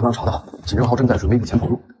我们刚刚查到，秦正浩正在准备笔钱跑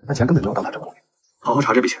路，但钱根本没有到他账户里。好好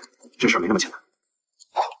查这笔钱，这事儿没那么简单。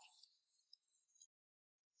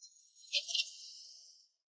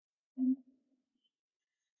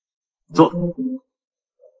坐。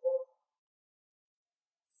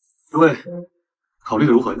诸位，考虑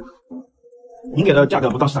的如何呀？您给的价格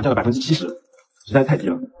不到市场价的70%，实在太低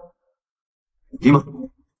了。低吗？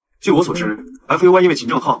据我所知 ，FUY 因为秦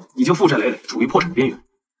正浩已经负债累累，处于破产的边缘。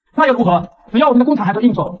那又如何？只要我们的工厂还在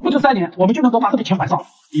运作，不出3年，我们就能够把这笔钱还上。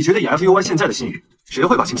你觉得以 FUY 现在的信誉，谁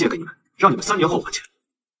会把钱借给你们，让你们3年后还钱？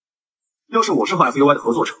要是我是和 FUY 的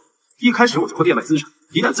合作者，一开始我就会变卖资产，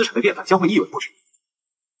一旦资产被变卖，将会一文不值。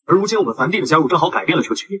而如今我们梵蒂的加入正好改变了这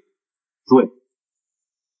个局面，诸位，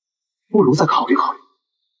不如再考虑考虑。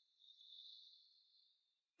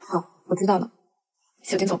好，我知道了。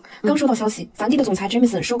小田总，刚收到消息，梵蒂的总裁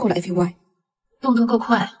Jameson 收购了 FUY， 动作够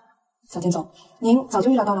快。小田总，您早就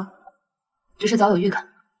预料到了？只是早有预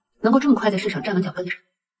感，能够这么快在市场站稳脚跟的人，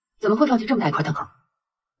怎么会放弃这么大一块蛋糕？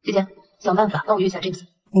姐姐，想办法帮我约一下 Jameson。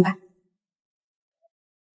明白。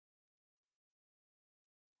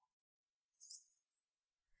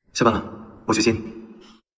下班了，我去接你。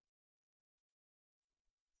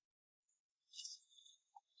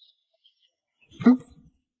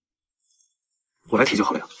我来提就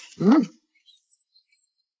好了呀。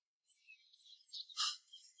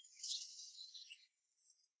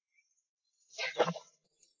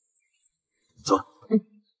走。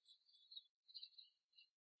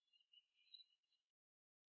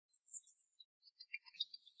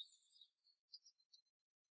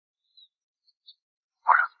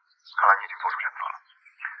看来你已经做出选择了，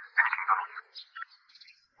愿意听择你。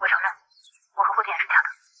我承认，我和霍建也是假的。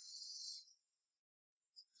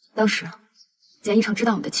当时简一成知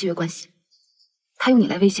道你的契约关系，他用你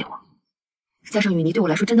来威胁我，加上雨妮对我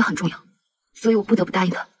来说真的很重要，所以我不得不答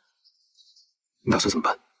应他。你打算怎么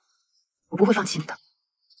办？我不会放弃你的。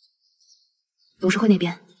董事会那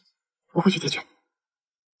边我会去解决。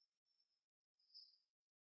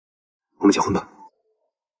我们结婚吧。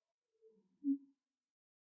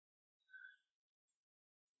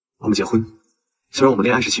我们结婚，虽然我们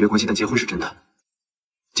恋爱是契约关系，但结婚是真的。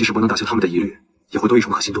即使不能打消他们的疑虑，也会多一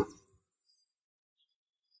重可信度。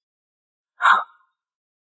好。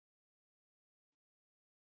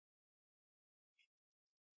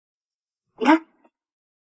你看，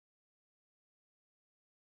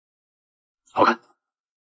好看。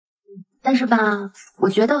但是吧，我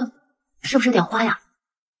觉得是不是有点花呀？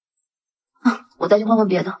我再去换换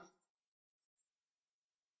别的。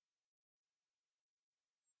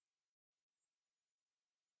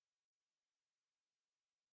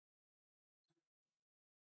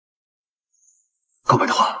告白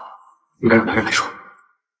的话，应该让男人来说。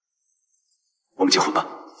我们结婚吧。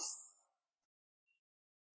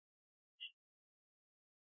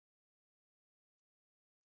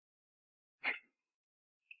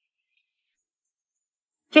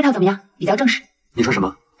这套怎么样？比较正式。你穿什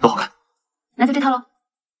么都好看。那就这套喽。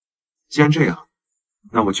既然这样，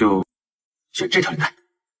那我就选这条领带。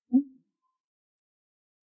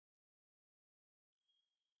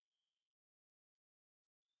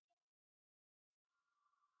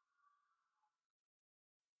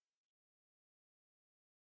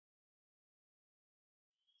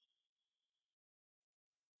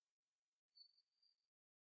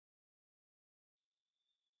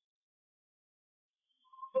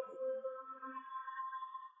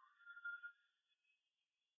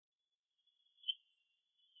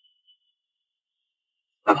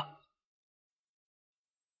来吧。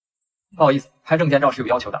不好意思，拍证件照是有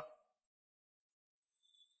要求的。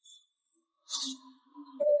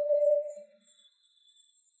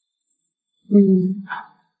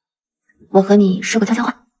我和你说个悄悄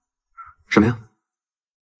话。什么呀？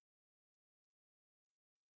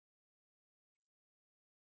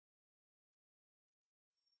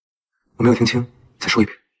我没有听清，再说一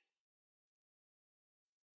遍。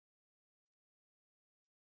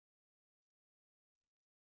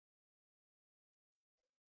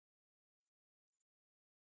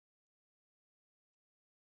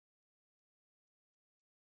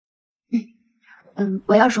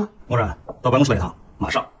我要说，默然，到办公室来一趟，马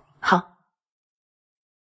上。好。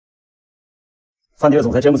饭店的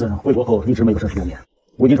总裁詹姆森回国后一直没有正式露面，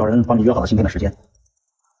我已经找人帮你约好了今天的时间。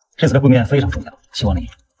这次的会面非常重要，希望你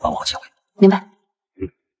把握好机会。明白。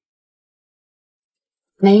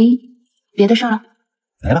没别的事了？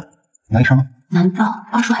没了，你要一声吗？难道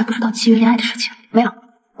八叔还不知道7月恋爱的事情？没了，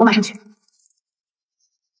我马上去。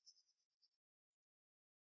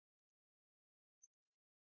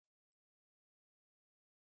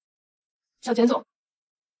小简总，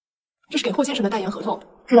这是给霍先生的代言合同。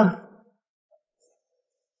知道了。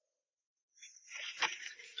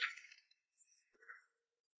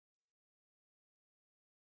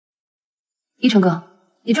一成哥，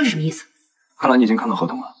你这是什么意思？看来你已经看到合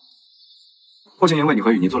同了。霍金言为你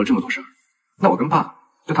和雨妮做了这么多事儿，那我跟爸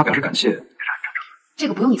对他表示感谢也是很正常的。这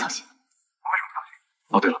个不用你操心。我为什么操心？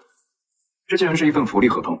哦，对了，这既然是一份福利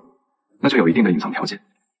合同，那就有一定的隐藏条件。霍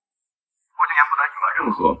金言不得隐瞒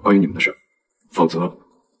任何关于你们的事儿，否则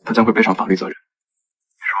他将会背上法律责任。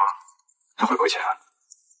你说他会不会签啊？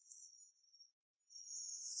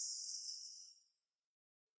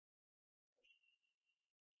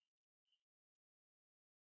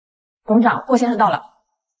董事长，霍先生到了。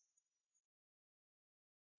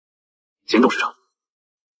简董事长，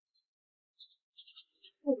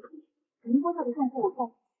您拨下的账户我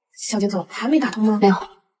在。小简总还没打通吗？没有。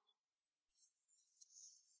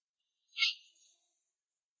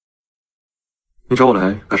你找我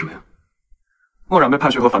来干什么呀？墨染被派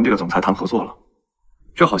去和梵蒂的总裁谈合作了，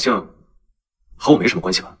这好像和我没什么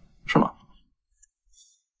关系吧？是吗？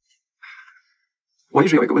我一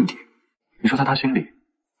直有一个问题，你说在他心里，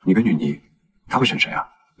你跟雨妮，他会选谁啊？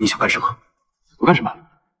你想干什么？我干什么？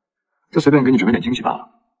就随便给你准备点惊喜罢了。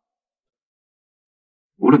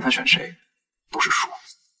无论他选谁，都是输。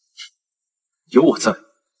有我在，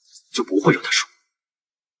就不会让他输。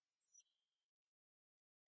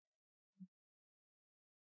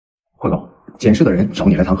霍总，简氏的人找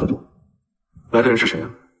你来谈合作。来的人是谁啊？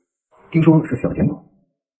听说是小简总，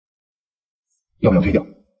要不要推掉？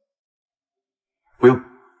不用，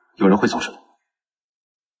有人会操手。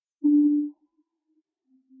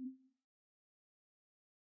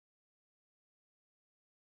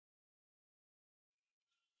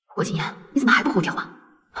霍金言，你怎么还不回我电话？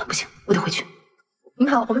不行，我得回去。您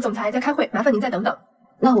好，我们总裁在开会，麻烦您再等等。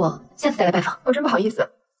那我下次再来拜访。哦，真不好意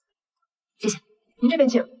思。谢谢。您这边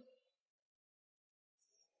请。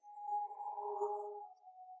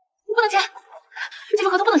不能签，这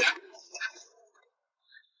份合同不能签。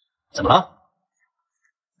怎么了？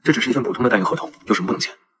这只是一份普通的代言合同，有什么不能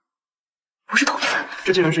签？不是同一份。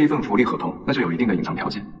这既然是一份福利合同，那就有一定的隐藏条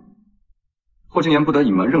件。霍金言不得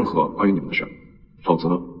隐瞒任何关于你们的事，否则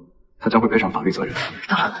他将会背上法律责任。知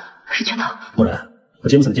道了，是圈套。默然，和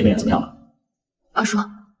杰姆斯的见面怎么样了？二叔，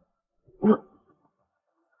我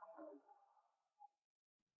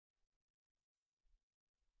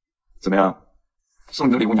怎么样？送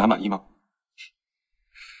你的礼物你还满意吗？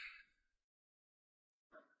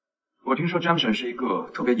我听说 Jameson 是一个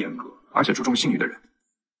特别严格而且注重信誉的人。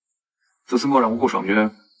此次墨染无故爽约，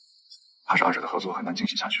怕是二者的合作很难进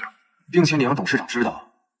行下去了。并且你让董事长知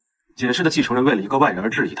道，简氏的继承人为了一个外人而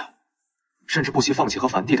质疑他，甚至不惜放弃和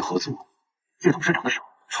梵蒂的合作，借董事长的手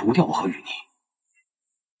除掉我和雨妮。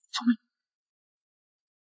聪明。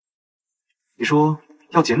你说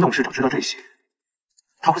要简董事长知道这些，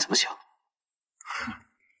他会怎么想？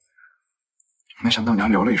没想到你还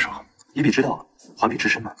留了一手。以彼之道，还彼之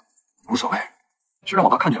身嘛。无所谓，就让我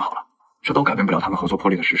爸看就好了，这都改变不了他们合作破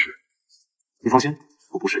裂的事实。你放心，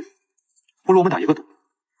我不是你。不如我们打一个赌，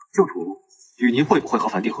就赌雨妮会不会和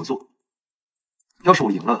梵蒂合作。要是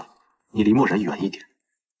我赢了，你离墨染远一点；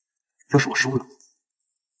要是我输了，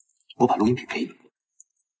我把录音笔给你。好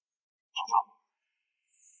不好？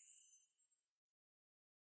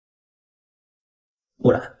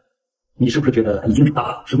默然，你是不是觉得已经长大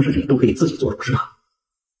了，什么事情都可以自己做主是吧？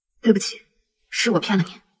对不起，是我骗了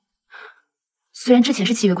你。虽然之前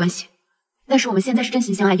是契约关系，但是我们现在是真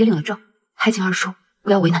心相爱，也领了证，还请二叔不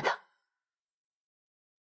要为难他。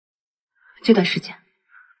这段时间，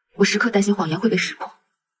我时刻担心谎言会被识破，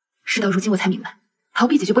事到如今我才明白，逃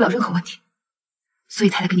避解决不了任何问题，所以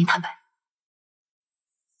才来跟您坦白。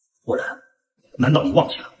默然，难道你忘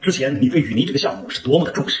记了之前你对雨妮这个项目是多么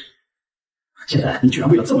的重视？现在你居然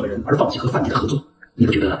为了这么个人而放弃和范迪的合作，你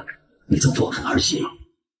不觉得你这么做很儿戏吗？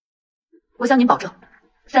我向您保证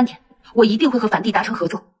，3天我一定会和梵蒂达成合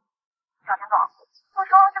作。小田总，听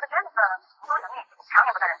说这个詹姆斯工作能力常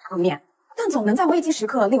年不在人前露面，但总能在危机时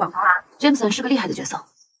刻力挽狂澜。詹姆森是个厉害的角色，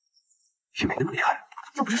也没那么厉害。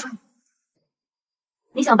就不是说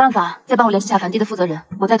你想办法再帮我联系下梵蒂的负责人，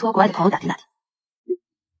我再托国外的朋友打听打听。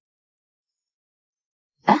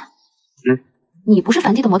哎，你不是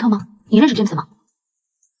梵蒂的模特吗？你认识詹姆森吗？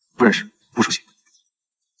不认识，不熟悉。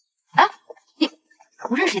哎，你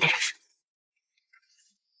不认识也得认识。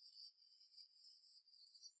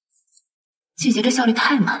季节这效率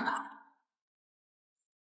太慢了。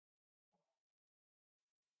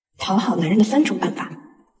讨好男人的3种办法。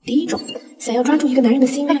第一种，想要抓住一个男人的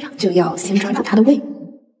心，就要先抓住他的胃。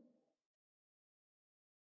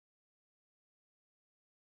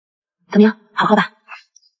怎么样，好喝吧？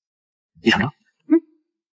你尝尝。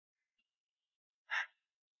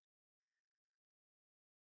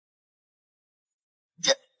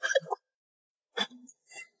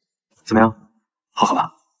怎么样，好喝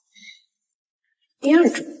吧？第二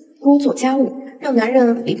种，多做家务，让男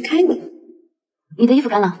人离不开你。你的衣服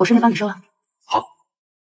干了，我顺便帮你收了。好。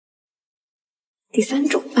第3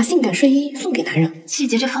种，把性感睡衣送给男人。季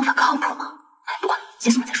节这方法靠谱吗？哎，不管，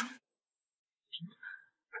先送了再说。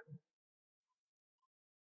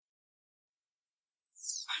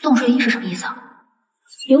送睡衣是什么意思啊？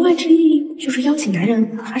言外之意就是邀请男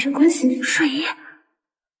人发生关系。睡衣？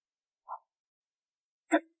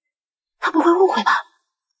他不会误会吧？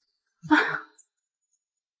啊！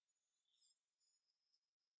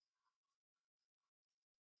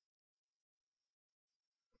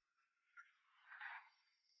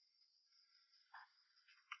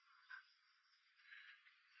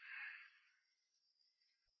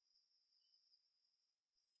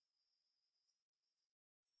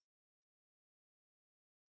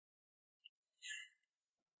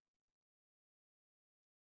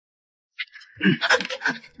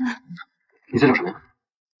你在找什么呀？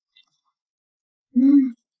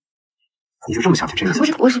你就这么想听这个？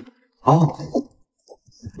我是哦，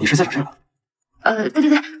你是在找这个？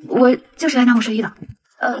对，我就是来拿我睡衣的。你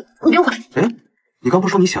不用管。哎，你刚不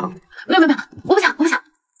是说你想？没有，我不想。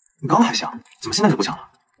你刚还想，怎么现在就不想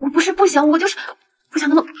了？我不是不想，我就是不想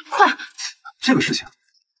那么快。这个事情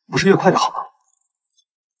不是越快越好吗？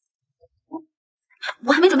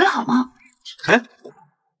我还没准备好吗？哎，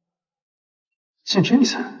见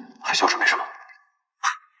Jameson 还需要准备什么？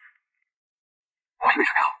我也没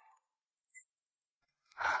准备好。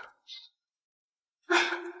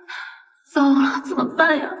糟了，怎么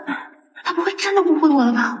办呀？他不会真的误会我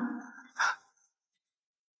了吧？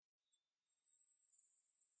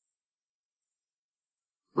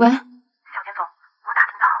喂，小田总，我打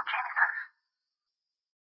听到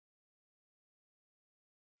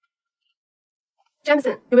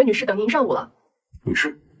Jameson， 有位女士等您上午了。女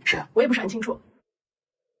士？谁啊？我也不是很清楚。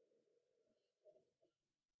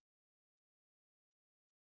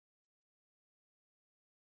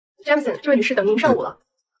Jameson， 这位女士等您上午了。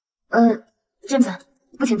Jameson，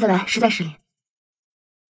 不请自来，实在失礼。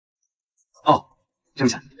哦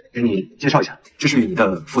，Jameson，给你介绍一下，这是你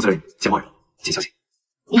的负责人简婉柔，简小姐。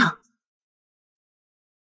你好。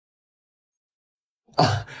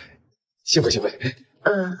啊，幸会。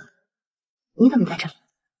你怎么在这里？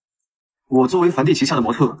我作为梵蒂旗下的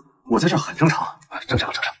模特，我在这很正常啊，正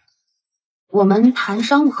常。我们谈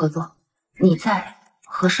商务合作，你在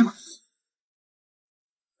合适吗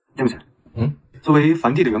？Jameson，作为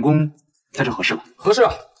梵蒂的员工，在这合适吗？合适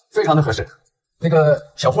啊，非常的合适。那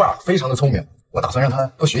个小霍啊，非常的聪明，我打算让他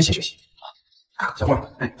多学习学习。小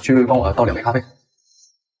霍，去帮我倒2杯咖啡。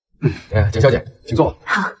简小姐，请坐。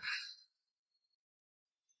好。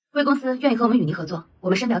贵公司愿意和我们与您合作，我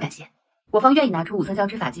们深表感谢。我方愿意拿出5色交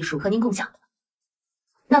织法技术和您共享。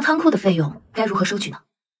那仓库的费用该如何收取呢？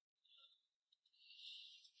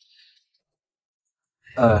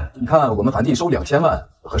你看我们梵蒂收2000万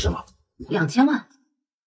合适吗？2000万，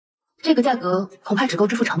这个价格恐怕只够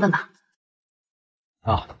支付成本吧。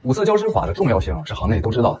5色交织法的重要性是行内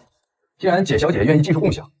都知道的。既然简小姐愿意技术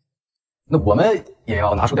共享，那我们也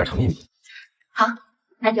要拿出点诚意。好，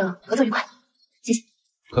那就合作愉快，谢谢。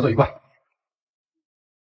合作愉快。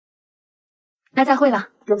那再会了，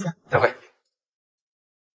周子。再会。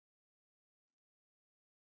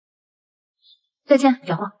再见，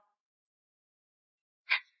小霍。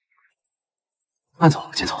慢走，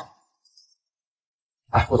简总。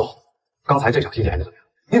霍总，刚才这场戏演的怎么样？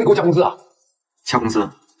你得给我加工资啊！加工资？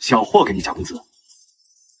小霍给你加工资？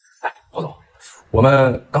霍总，我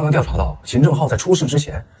们刚刚调查到秦正浩在出事之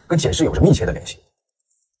前跟简氏有着密切的联系，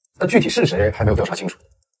但具体是谁还没有调查清楚。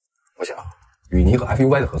我想与您和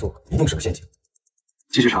FUY 的合作一定是个陷阱。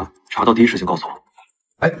继续查，查到第一时间告诉我。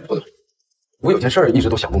哎，霍总，我有件事儿一直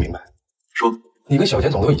都想不明白。说，你跟小钱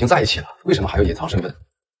总都已经在一起了，为什么还要隐藏身份？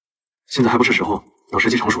现在还不是时候，等时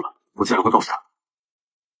机成熟了，我自然会告诉他。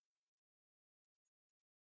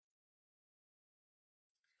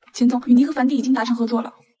钱总，与您和樊弟已经达成合作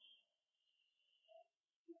了。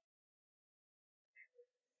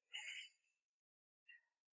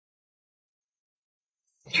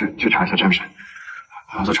去查一下詹姆士，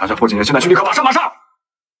还要再查一下霍景言，现在去立刻马上！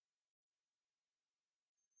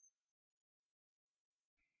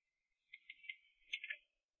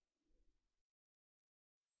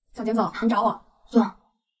小钱总，您找我。坐。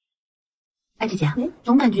哎，姐姐，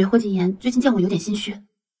总感觉霍景言最近见我有点心虚。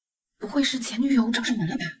不会是前女友找上门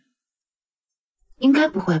了吧？应该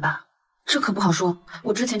不会吧？这可不好说。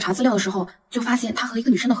我之前查资料的时候，就发现他和一个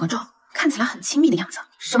女生的合照，看起来很亲密的样子。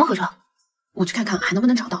什么合照？我去看看还能不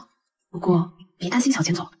能找到。不过别担心，小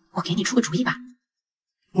钱总，我给你出个主意吧。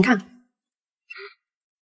你看，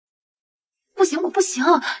不行，我不行，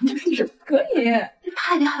你是可以，你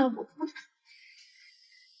太厉害了，我。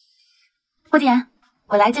霍景言，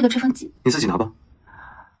我来借个吹风机。你自己拿吧。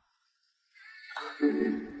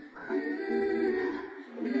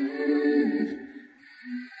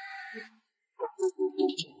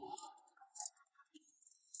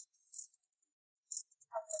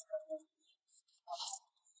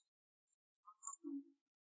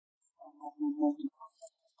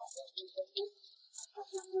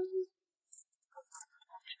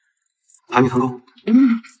还没成功。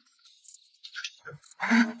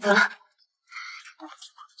得了。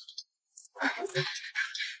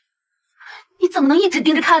你怎么能一直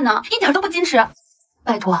盯着看呢？一点都不矜持。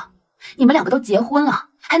拜托，你们两个都结婚了，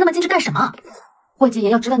还那么矜持干什么？霍景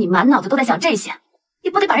言要知道你满脑子都在想这些，你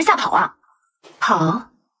不得把人吓跑啊？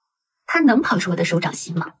跑？他能跑出我的手掌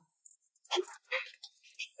心吗？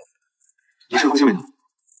你吹风机没拿？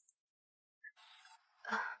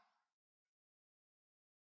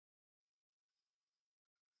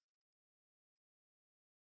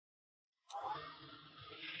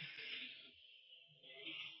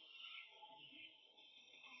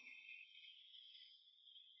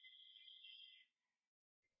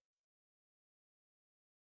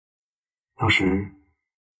当时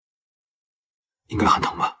应该很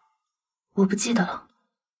疼吧？我不记得了。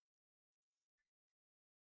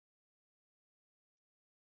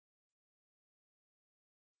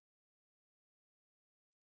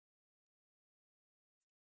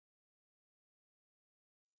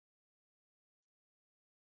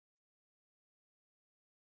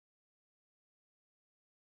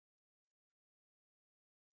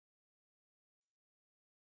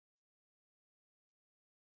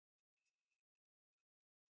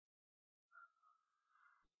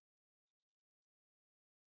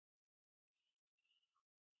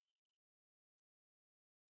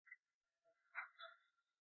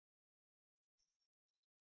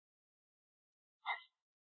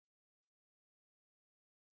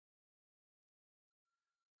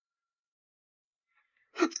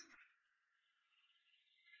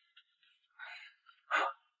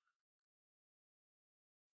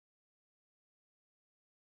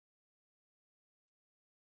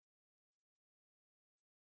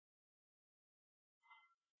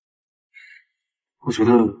我觉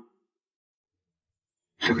得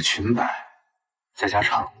这个裙摆再加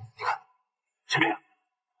长，你看，就这样，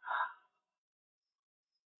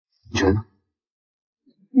你觉得呢？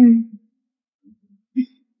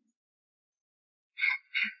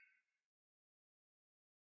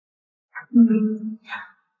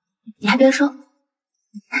你还别说，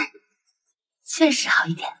确实好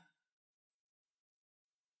一点。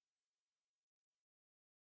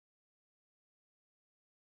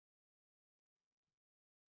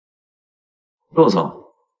洛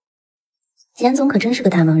总，简总可真是个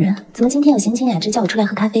大忙人，怎么今天有闲情雅致叫我出来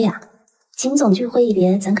喝咖啡呀？秦总聚会一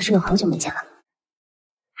别，咱可是有好久没见了。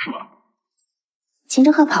是吗？秦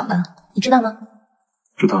正浩跑了，你知道吗？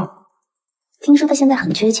知道。听说他现在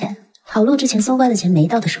很缺钱，跑路之前搜刮的钱没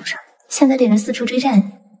到他手上，现在被人四处追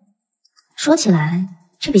债。说起来，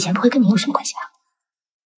这笔钱不会跟你有什么关系吧？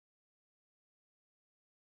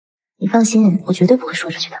你放心，我绝对不会说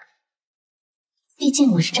出去的。毕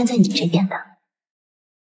竟我是站在你这边的。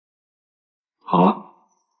好啊，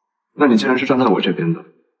那你既然是站在我这边的，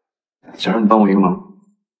想让你帮我一个忙。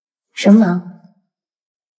什么忙？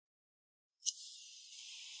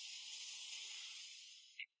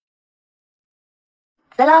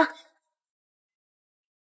来了，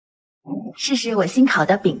试试我新烤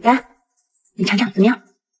的饼干，你尝尝怎么样？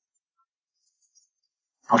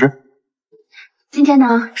好吃。今天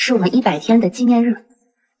呢，是我们100天的纪念日，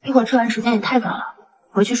一会儿吃完时间也太早了，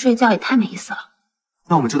回去睡觉也太没意思了。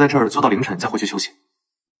那我们就在这儿坐到凌晨再回去休息。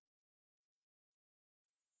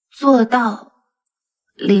坐到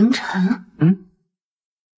凌晨？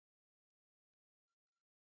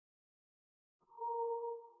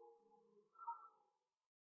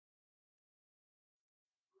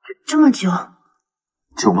这么久？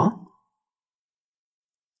久吗？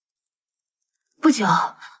不久。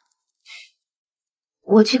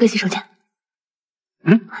我去个洗手间。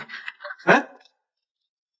哎，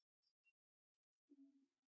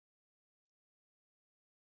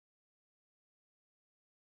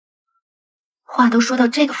话都说到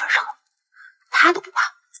这个份上了，他都不怕，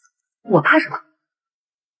我怕什么？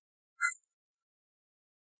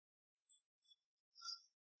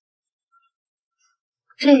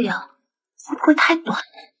这样会不会太短？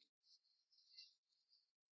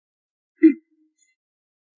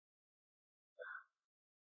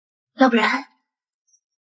要不然，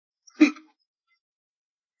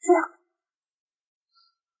这样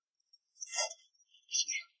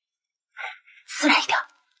自然一点。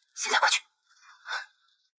现在过去。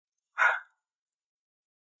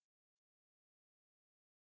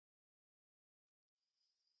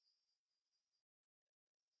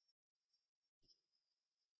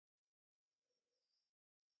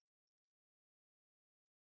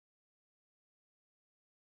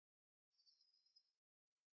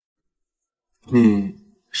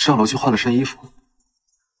你上楼去换了身衣服。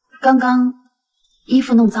刚刚衣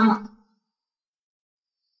服弄脏了，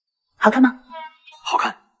好看吗？好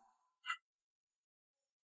看。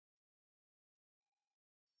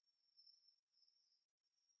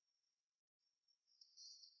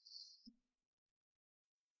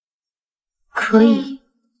可以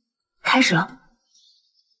开始了。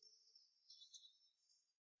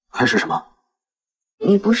开始什么？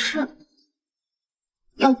你不是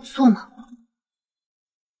要做吗？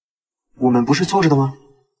我们不是坐着的吗？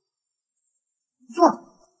做。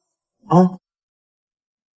啊！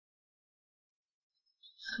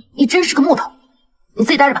你真是个木头，你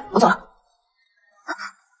自己待着吧，我走了。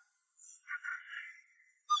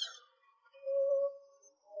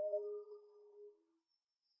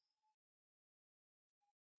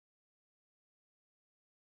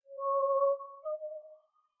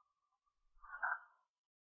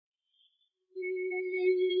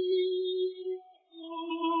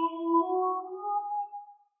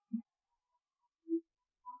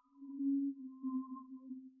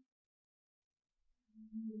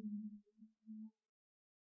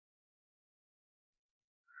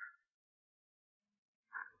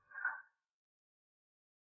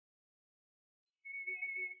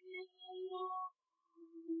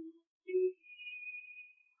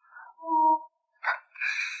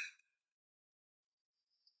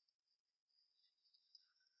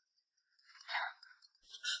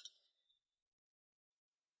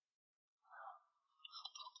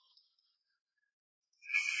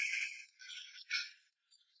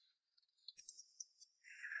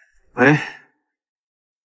喂，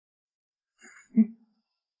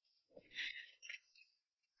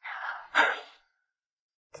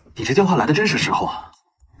你这电话来的真是时候啊！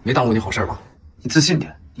没耽误你好事吧？你自信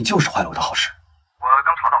点，你就是坏了我的好事。我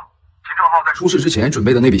刚查到，秦正浩在出事之前准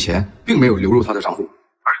备的那笔钱，并没有流入他的账户，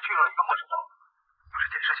而是去了一个陌生账户，就是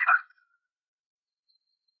检视系统。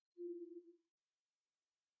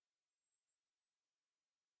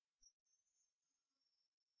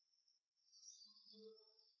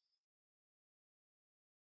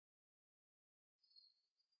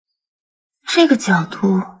这个角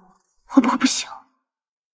度会不会不行？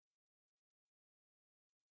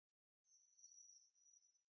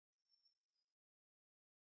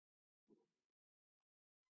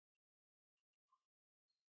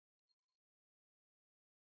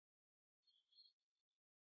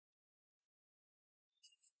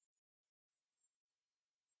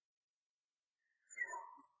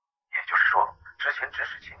也就是说，之前指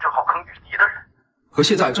使秦正浩坑雨迪的人，和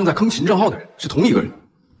现在正在坑秦正浩的人是同一个人。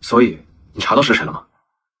所以你查到是谁了吗？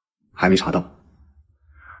还没查到。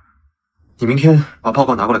你明天把报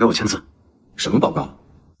告拿过来给我签字。什么报告？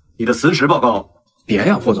你的辞职报告。别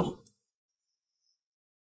呀，霍总。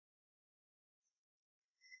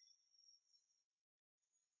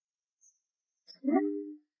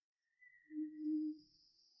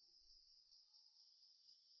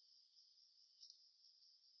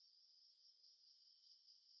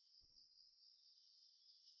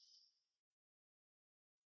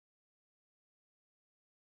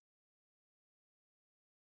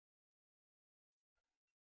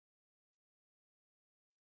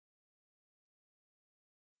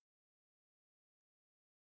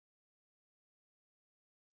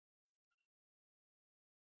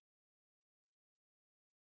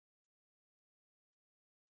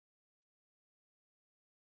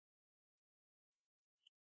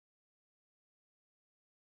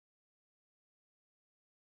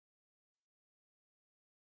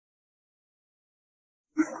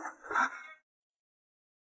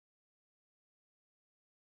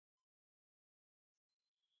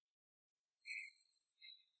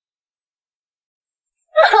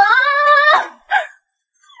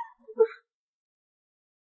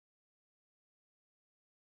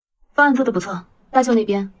方案做的不错，大舅那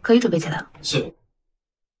边可以准备起来了。是。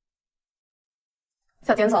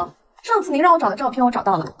小简总，上次您让我找的照片我找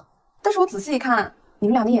到了，但是我仔细一看，你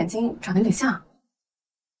们俩的眼睛长得有点像。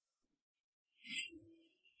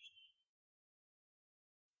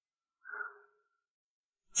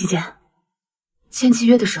季姐，签契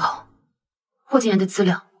约的时候，霍建言的资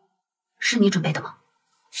料是你准备的吗？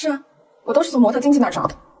是啊，我都是从模特经纪那儿找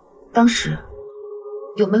的。当时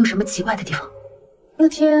有没有什么奇怪的地方？那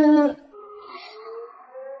天，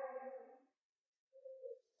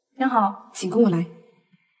您好，请跟我来。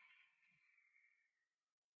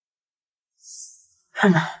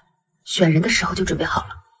看来选人的时候就准备好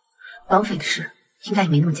了，绑匪的事应该也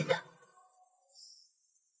没那么简单。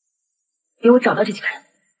给我找到这几个人。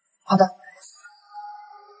好的。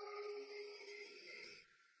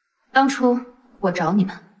当初我找你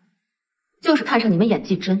们，就是看上你们演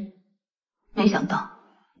技真，没想到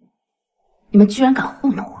你们居然敢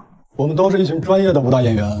糊弄我。我们都是一群专业的武打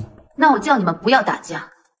演员。那我叫你们不要打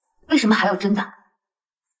架，为什么还要真打？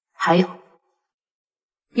还有，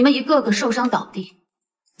你们一个个受伤倒地，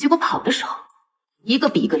结果跑的时候一个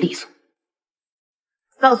比一个利索。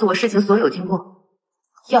告诉我事情所有经过，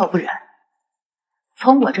要不然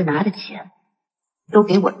从我这拿的钱都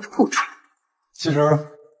给我吐出来。其实，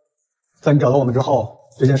在你找到我们之后，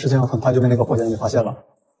这件事情很快就被那个霍建给发现了。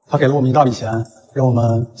他给了我们一大笔钱，让我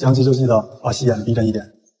们将计就计的把戏演得逼真一点。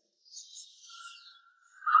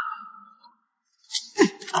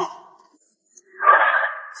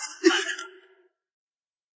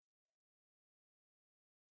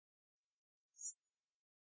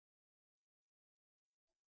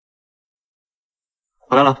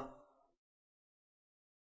回来了。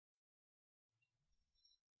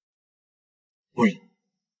莫人，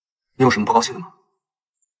你有什么不高兴的吗？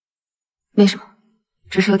没什么，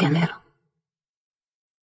只是有点累了。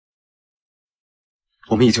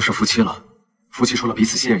我们已经是夫妻了，夫妻除了彼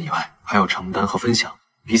此信任以外，还要承担和分享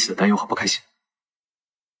彼此的担忧和不开心。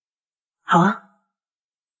好啊，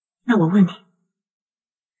那我问你，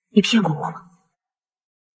你骗过我吗？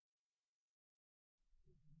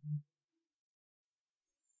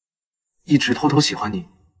一直偷偷喜欢你，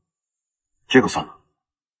这个算吗？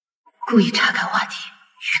故意岔开话题，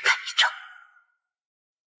欲盖弥彰。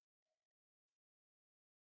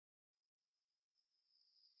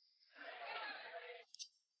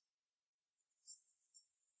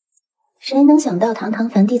谁能想到堂堂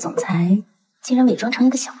梵蒂总裁竟然伪装成一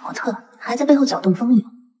个小模特，还在背后搅动风云？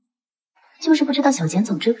就是不知道小简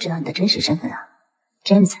总知不知道你的真实身份啊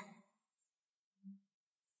 ，James。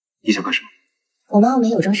你想干什么？我们澳门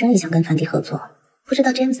有桩生意想跟梵蒂合作，不知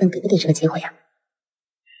道 Jameson 给不给这个机会呀？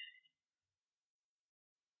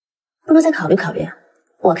不如再考虑考虑啊！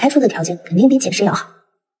我开出的条件肯定比解释要好。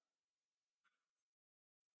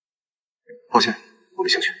抱歉，我没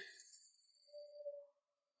兴趣。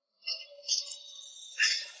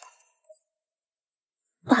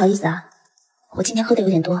不好意思啊，我今天喝的有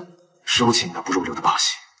点多。收起你那不入流的把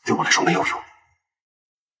戏，对我来说没有用。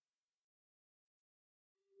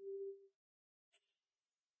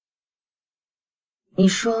你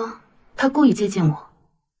说他故意接近我，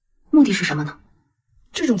目的是什么呢？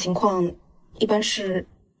这种情况一般是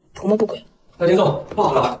图谋不轨。林总，不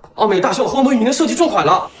好了，奥美大秀和我们与您的设计撞款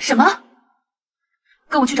了。什么？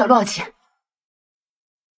跟我去找陆傲奇。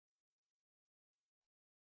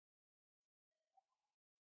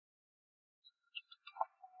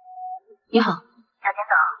你好，小简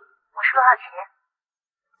总，我是陆傲奇。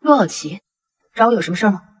陆傲奇，找我有什么事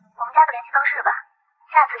吗？我们加个联系方式吧，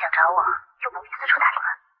下次想找我就不必四处打听了。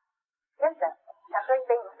先生，想喝一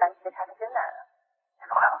杯你们凡奇的茶是真难了，这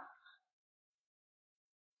么快吗？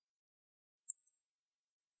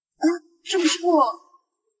是不是我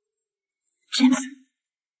 ？James，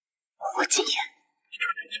 霍建言。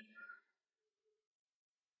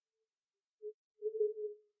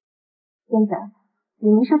先生，你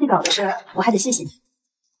们设计稿的事，我还得谢谢你。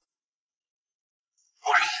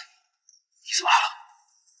默然，你怎么来了？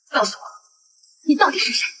告诉我，你到底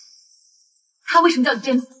是谁？他为什么叫你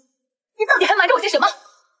James？ 你到底还瞒着我些什么？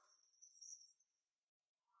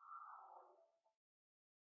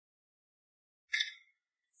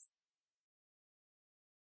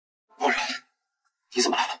默然，你怎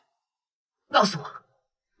么来了？告诉我，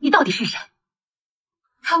你到底是谁？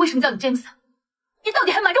他为什么叫你 James？ 你到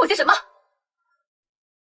底还瞒着我些什么？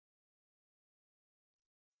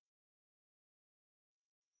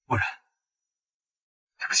默然，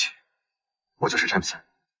对不起，我就是詹姆斯。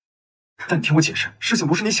但你听我解释，事情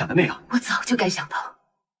不是你想的那样。我早就该想到，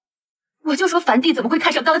我就说梵蒂怎么会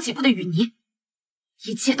看上刚起步的雨妮，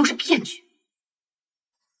一切都是骗局。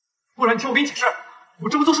默然，你听我给你解释，我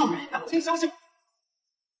这么做是有原因的，请相信我。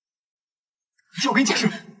你听我给你解释。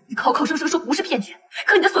你口口声声说不是骗局，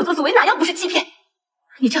可你的所作所为哪样不是欺骗？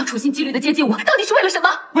你这样处心积虑的接近我，到底是为了什么？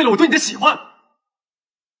为了我对你的喜欢。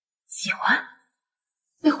喜欢？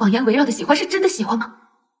被谎言围绕的喜欢是真的喜欢吗？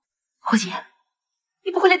霍锦，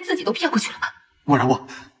你不会连自己都骗过去了吧？漠然，我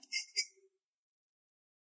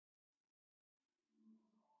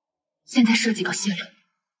现在涉及到信任，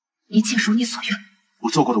一切如你所愿。我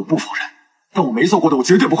做过的我不否认，但我没做过的我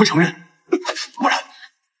绝对不会承认。漠然，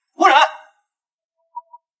漠然。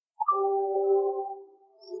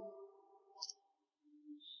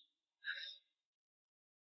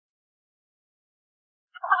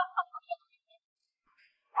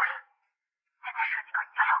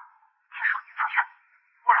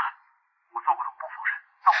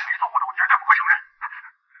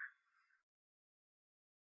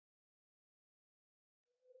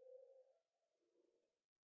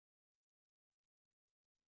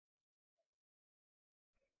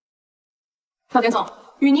老田总，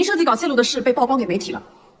雨泥设计稿泄露的事被曝光给媒体了，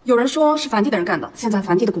有人说是梵蒂的人干的，现在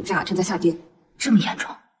梵蒂的股价正在下跌。这么严重？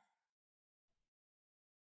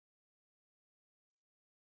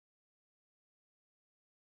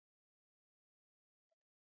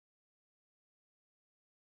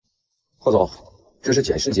霍总，这是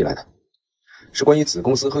检视寄来的，是关于子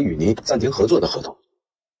公司和雨泥暂停合作的合同。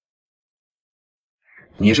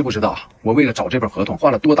你是不知道，我为了找这份合同花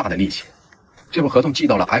了多大的力气。这份合同寄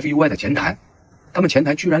到了 FUY 的前台，他们前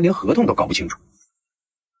台居然连合同都搞不清楚。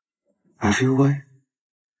FUY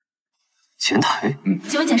前台？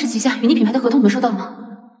请问检视旗下雨泥品牌的合同你们收到了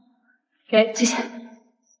吗？给，谢谢。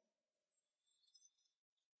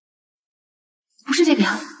不是这个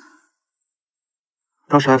呀。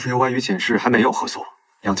当时 FUY 与检视还没有合作，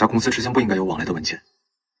两家公司之间不应该有往来的文件，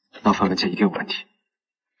那份文件一定有问题。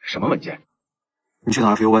什么文件？你去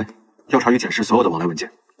到 FUY 调查与检视所有的往来文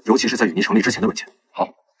件，尤其是在雨泥成立之前的文件。好，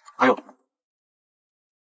还有，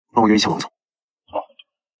帮我约一下王总。好。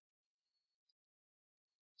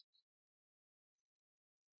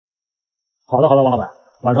好的，王老板，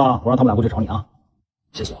晚上我让他们俩过去找你啊。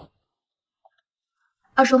谢谢。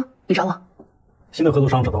二叔，你找我？新的合作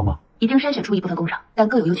商找到了吗？已经筛选出一部分工厂，但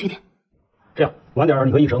各有优缺点。这样，晚点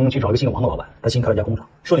你和奕成去找一个新的王老板，他新开了一家工厂，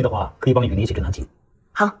顺利的话可以帮雨泥解决难题。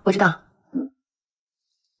好，我知道了。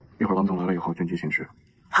一会儿王总来了以后，遵纪行事。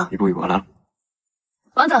好，一步一步来了。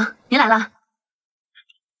王总，您来了。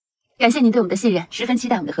感谢您对我们的信任，十分期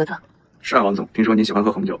待我们的合作。是啊，王总，听说您喜欢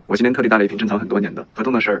喝红酒，我今天特地带了一瓶珍藏很多年的，合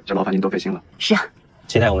同的事儿就劳烦您多费心了。是啊，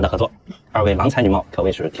期待我们的合作，二位郎才女貌，可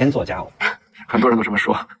谓是天作佳偶。很多人都这么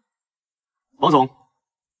说。王总，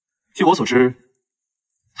据我所知，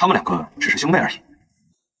他们两个只是兄妹而已。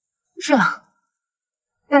是啊，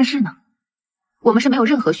但是呢，我们是没有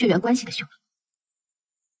任何血缘关系的兄妹。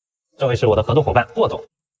这位是我的合作伙伴霍总。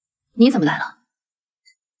你怎么来了？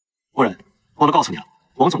夫人，忘了告诉你了，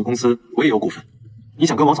王总的公司我也有股份，你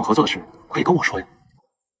想跟王总合作的事，可以跟我说呀。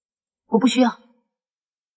我不需要。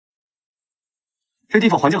这地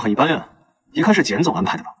方环境很一般呀，一看是简总安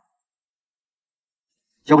排的吧？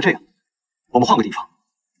要不这样，我们换个地方，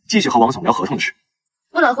继续和王总聊合同的事。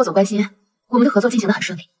不劳霍总关心，我们的合作进行得很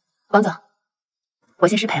顺利。王总，我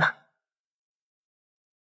先失陪了。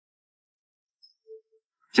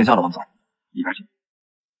见笑了，王总，一边请。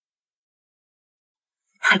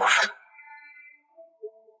太过分了！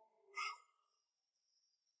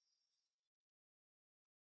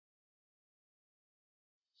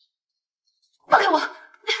放开我！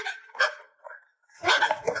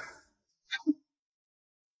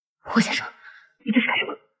霍先生，你这是干什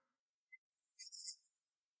么？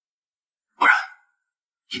不然，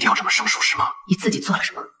一定要这么生疏是吗？你自己做了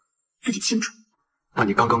什么，自己清楚。那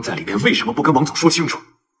你刚刚在里边为什么不跟王总说清楚？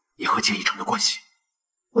你和简一成的关系？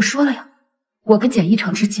我说了呀，我跟简一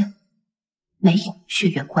成之间没有血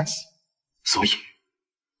缘关系。所以，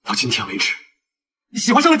到今天为止，你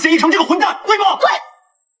喜欢上了简一成这个混蛋，对吗？对。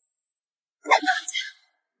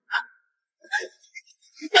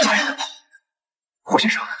霍先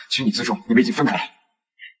生，请你自重，你们已经分开了。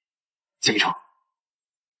简一成，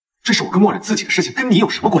这是我跟墨染自己的事情，跟你有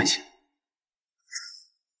什么关系？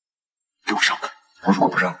给我让开！我如果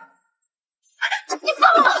不让，你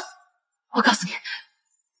放了！我告诉你，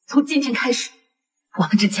从今天开始，我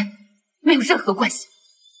们之间没有任何关系。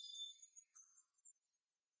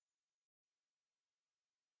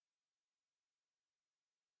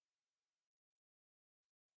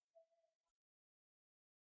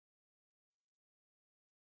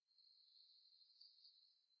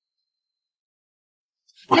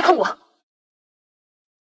别碰我！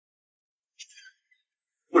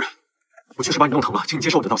不然，我确实把你弄疼了，请你接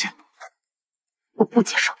受我的道歉。我不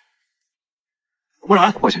接受。不然，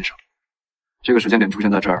霍先生，这个时间点出现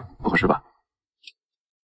在这儿不合适吧？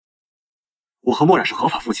我和墨染是合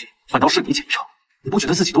法夫妻，反倒是你解成，你不觉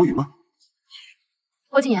得自己多余吗？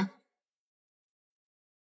霍静言，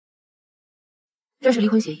这是离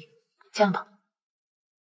婚协议，签了吧。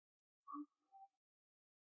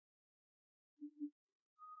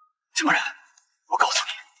金墨染，我告诉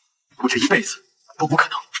你，我这一辈子都不可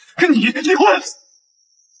能跟你离婚。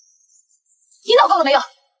你闹够了没有？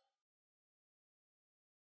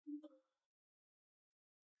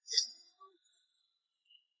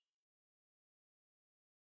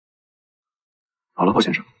好了，霍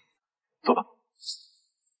先生，走吧。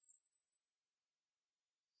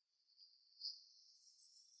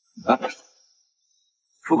哎，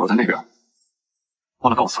出口在那边。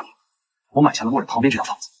忘了告诉你，我买下了墨染旁边这套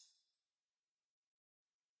房子。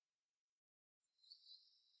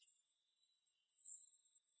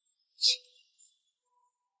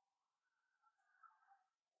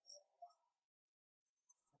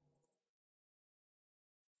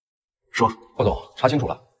说，霍总，查清楚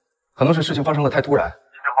了，可能是事情发生的太突然，行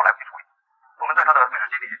政后来不及处理。我们在他的碎纸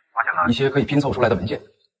机里发现了一些可以拼凑出来的文件。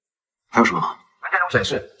还有什么吗？文件中显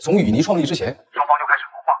示，从雨泥创立之前，双方就开始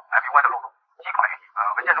谋划 FUY 的漏洞，击垮运营。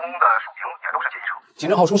文件中的署名也都是简易成。景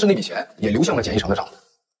正浩出事那笔钱也流向了简易成的账户。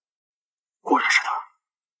果然是他。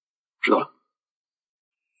知道了。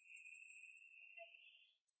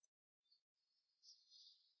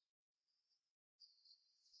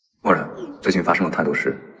墨染，最近发生了太多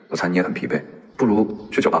事，我猜你也很疲惫，不如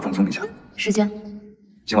去酒吧放松一下。时间？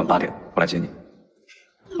今晚8点，我来接你。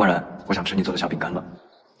墨染，我想吃你做的小饼干了，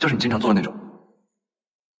就是你经常做的那种。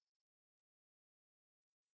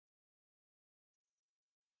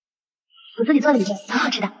我自己做的饼干，很好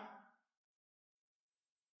吃的。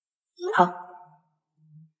好。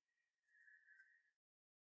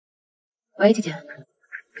喂，姐姐，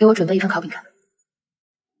给我准备一份烤饼干。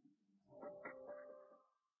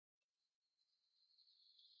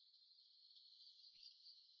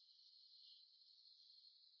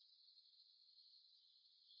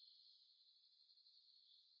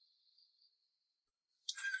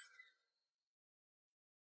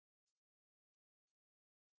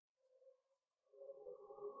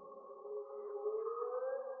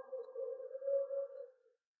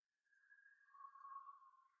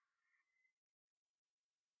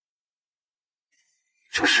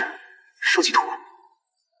这是设计图。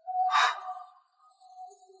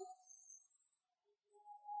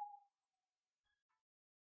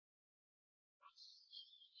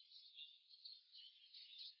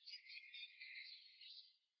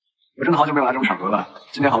我真的好久没有来这种场合了，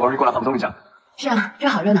今天好不容易过来放松一下。是啊，这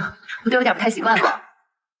好热闹，我都有点不太习惯了。哎，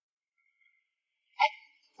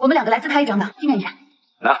我们两个来自拍一张吧，纪念一下。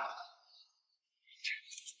来，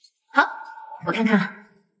好，我看看。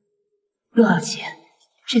陆小姐，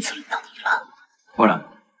这次轮到你了。墨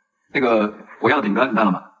染，那个我要的饼干你带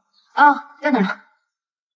了吗？哦，在哪儿呢？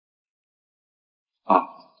啊，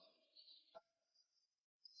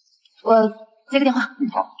我接个电话。好。金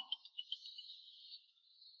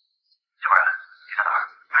墨染，你在哪儿？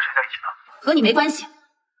跟谁在一起呢？和你没关系。赶紧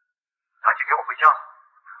给我回家！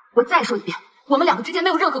我再说一遍，我们两个之间没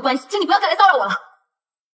有任何关系，请你不要再来骚扰我了。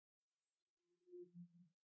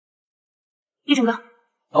一成哥，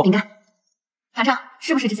饼干，尝尝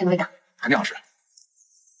是不是之前的味道？肯定好吃。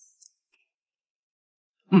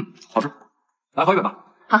好吃。来喝一杯吧。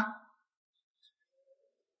好。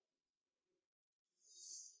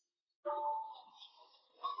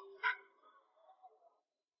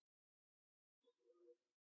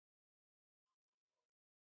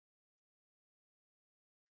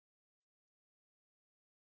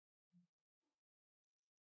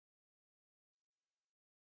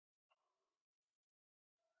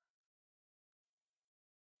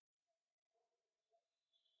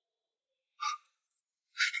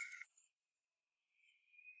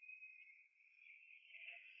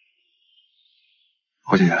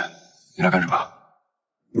霍姐姐，你来干什么？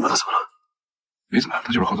你把他怎么了？没怎么样，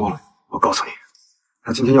他就是喝多了。我告诉你，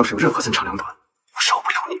他今天要是有任何三长两短，我饶不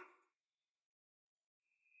了你。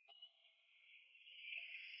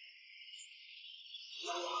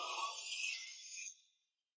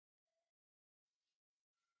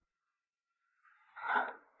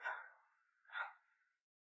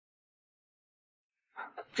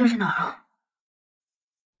这是哪儿啊？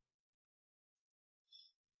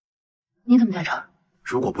你怎么在这儿？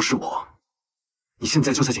如果不是我，你现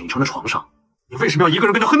在就在简一成的床上，你为什么要一个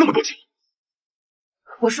人跟他喝那么多酒？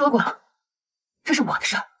我说过了，这是我的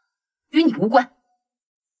事儿，与你无关。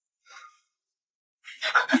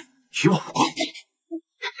与我无关？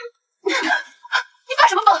你发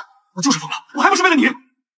什么疯？我就是疯了，我还不是为了你。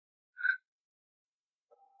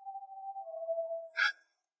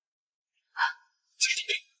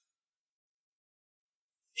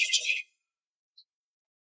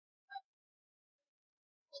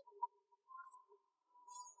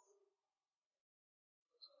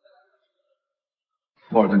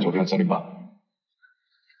沃尔顿酒店408。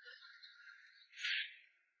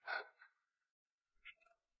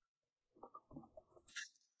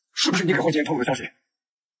是不是你给慧姐透露的消息？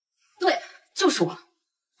对，就是我。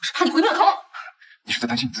我是怕你回不了头。你是在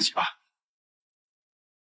担心你自己吧？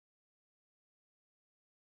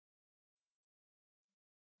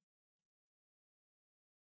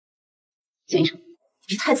简医生，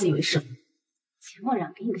你是太自以为是了。钱默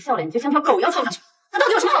然给你个笑脸，你就像条狗一样凑上去，那到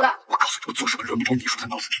底有什么好的？我告诉你，我做什么惹不着你，说三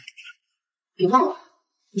道四。别忘了，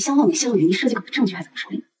你相忘你泄露云霓设计稿的证据还在我手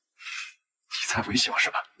里呢。你在威胁我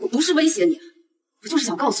是吧？我不是威胁你，我就是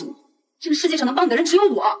想告诉你，这个世界上能帮你的人只有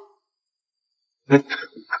我。哎，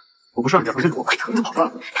我不是让你在房间给我快走，好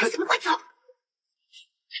吧？还行，快走。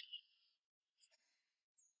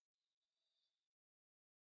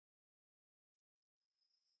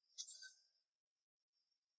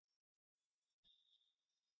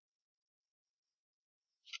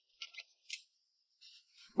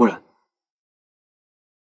默然，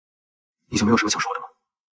你就没有什么想说的吗？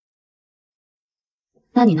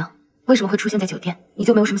那你呢？为什么会出现在酒店？你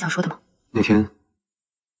就没有什么想说的吗？那天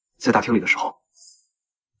在大厅里的时候，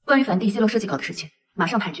关于梵蒂泄露设计稿的事情，马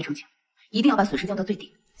上派人去澄清，一定要把损失降到最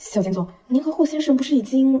低。小简总，您和霍先生不是已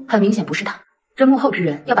经……很明显不是他，这幕后之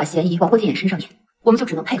人要把嫌疑往霍建言身上演，我们就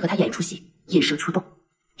只能配合他演一出戏，引蛇出洞。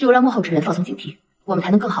只有让幕后之人放松警惕，我们才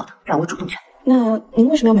能更好的掌握主动权。那您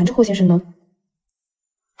为什么要瞒着霍先生呢？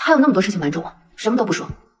他有那么多事情瞒着我，什么都不说，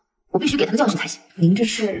我必须给他个教训才行。您这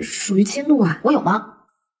是属于迁怒啊！我有吗？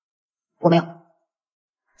我没有。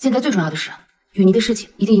现在最重要的是，雨妮的事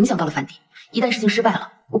情已经影响到了梵蒂，一旦事情失败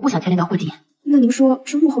了，我不想牵连到霍建言。那您说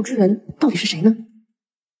这幕后之人到底是谁呢？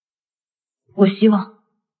我希望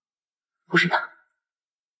不是他。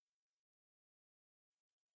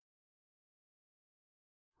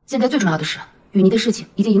现在最重要的是，雨妮的事情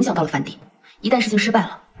已经影响到了梵蒂，一旦事情失败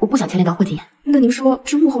了，我不想牵连到霍建言。那您说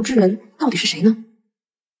这幕后之人到底是谁呢？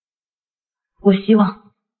我希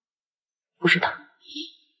望不是他。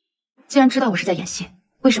既然知道我是在演戏，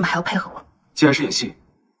为什么还要配合我？既然是演戏，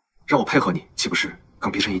让我配合你，岂不是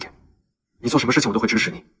更逼真一点？你做什么事情我都会支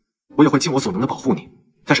持你，我也会尽我所能的保护你。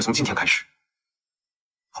但是从今天开始，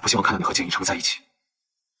我不希望看到你和简一成在一起，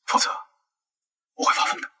否则我会发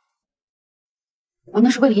疯的。我那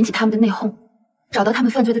是为了引起他们的内讧，找到他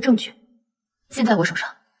们犯罪的证据。现在我手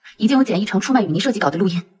上已经有简一成出卖雨妮设计稿的录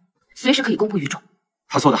音，随时可以公布于众。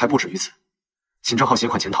他做的还不止于此，秦正浩携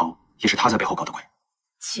款潜逃也是他在背后搞的鬼。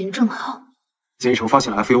秦正浩，简一成发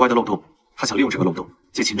现了 FUY 的漏洞，他想利用这个漏洞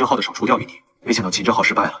借秦正浩的手除掉雨妮，没想到秦正浩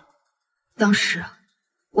失败了。当时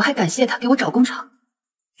我还感谢他给我找工厂，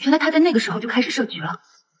原来他在那个时候就开始设局了。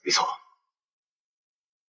没错。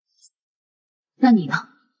那你呢？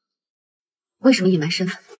为什么隐瞒身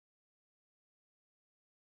份？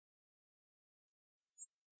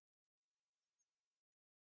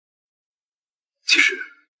其实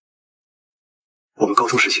我们高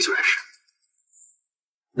中时期就认识，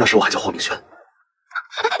那时我还叫霍明轩。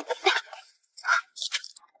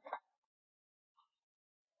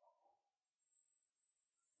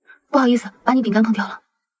不好意思，把你饼干碰掉了。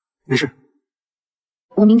没事，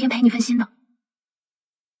我明天陪你分新的。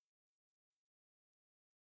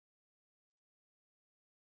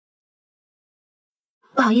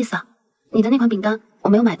不好意思啊，你的那款饼干我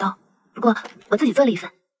没有买到，不过我自己做了一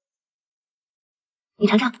份，你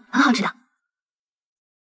尝尝，很好吃的。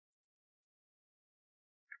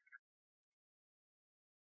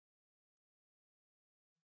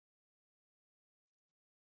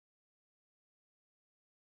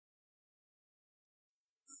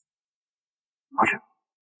好吃。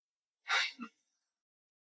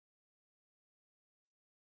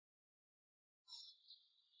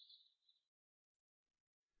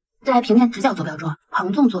在平面直角坐标中，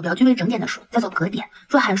横纵坐标均为整点的数叫做格点，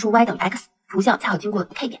若函数 y 等于 x， 图像恰好经过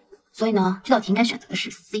K 点，所以呢，这道题应该选择的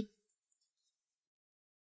是 C。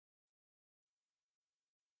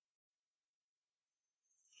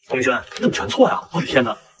冯明轩，你怎么全错呀？我的天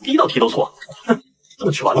哪，第一道题都错，哼，怎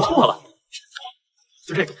么全都错了？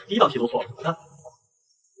就这个，第一道题都错了，你看。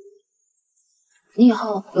你以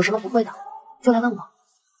后有什么不会的，就来问我。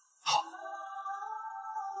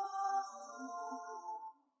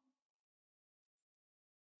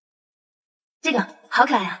这个好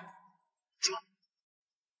可爱啊！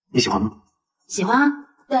你喜欢吗？喜欢啊，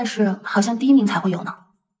但是好像第一名才会有呢。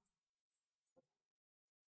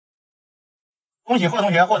恭喜霍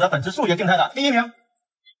同学获得本次数学竞赛的第1名。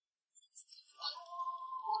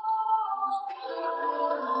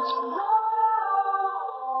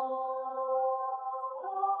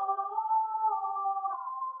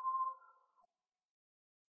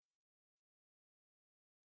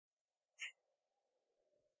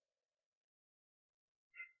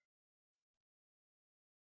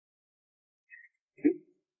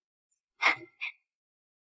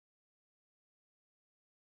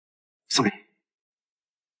送给你。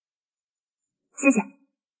谢谢。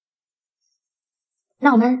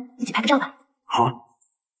那我们一起拍个照吧。好啊。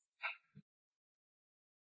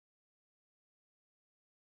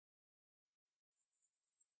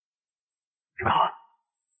准备好了？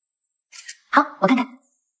好，我看看。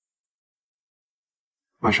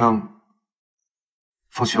晚上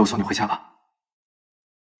放学我送你回家吧。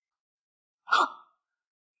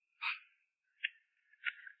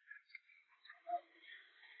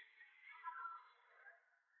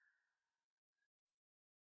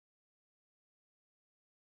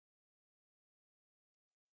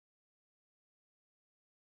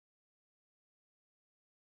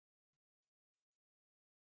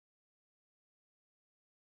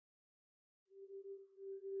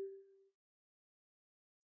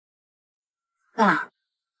爸，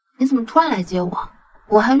你怎么突然来接我？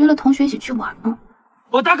我还约了同学一起去玩呢。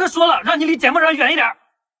我大哥说了，让你离简梦然远一点。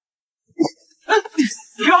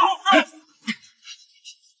你好。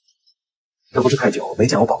这不是太久没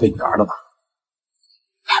见我宝贝女儿了吗？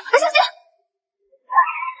小姐，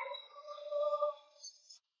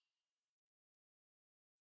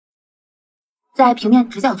在平面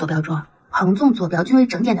直角坐标中，横纵坐标均为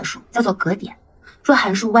整点的数叫做格点。若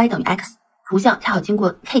函数 y 等于 x， 图像恰好经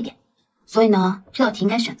过 K 点，所以呢，这道题应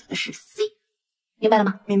该选择的是 C， 明白了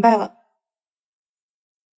吗？明白了。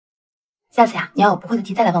下次呀，你要有不会的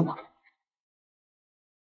题再来问我。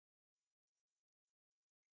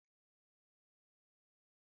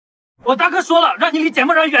我大哥说了，让你离简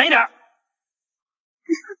梦然远一点。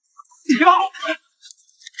你好。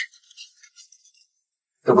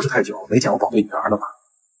这不是太久没见我宝贝女儿了吗？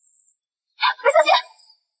小姐，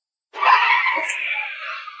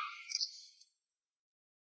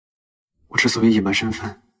我之所以隐瞒身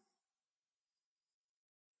份，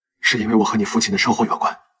是因为我和你父亲的车祸有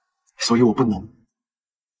关，所以我不能，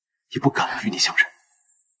也不敢与你相认。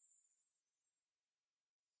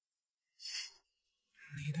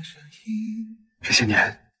这些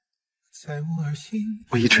年，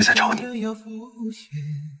我一直在找你。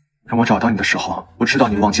当我找到你的时候，我知道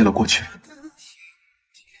你忘记了过去，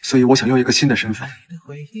所以我想用一个新的身份，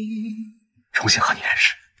重新和你认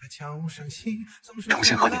识，重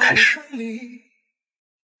新和你开始。所以，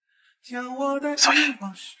简默然，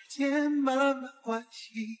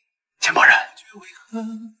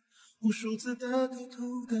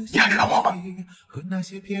你还怨我吗？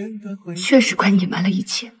确实怪你隐瞒了一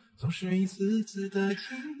切，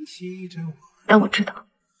让我知道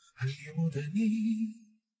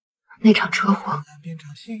那场车祸，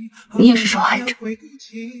你也是受害者，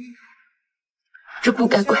这不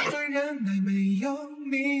该怪你。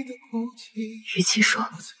与其说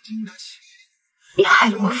你害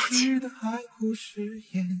了我父亲，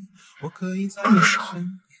不如说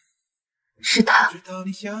是他选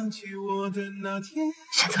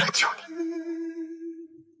择了救你。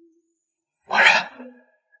默然，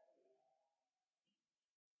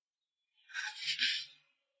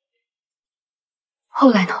后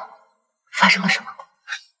来呢？发生了什么？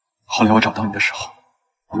后来我找到你的时候，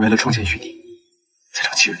我为了重新与你再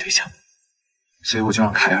找契约对象，所以我就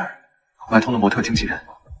让凯尔买通了模特经纪人，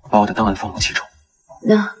把我的档案放入其中。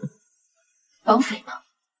那绑匪呢？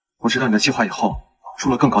我知道你的计划以后，出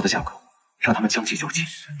了更高的价格，让他们将计就计。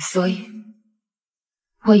所以，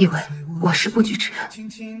我以为我是布局之人，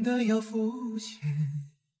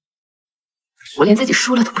我连自己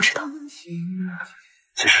输了都不知道。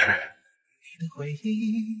其实，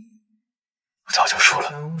我早就输了。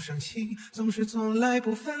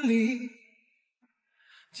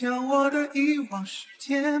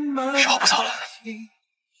时候不早了，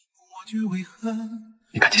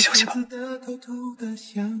你赶紧休息吧。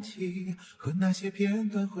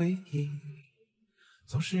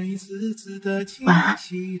晚安。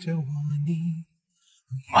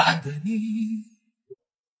晚安。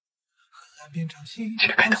记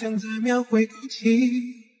得开灯。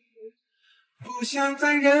不想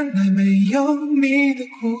再忍耐没有你的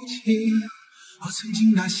哭泣，我曾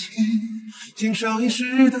经那些经少一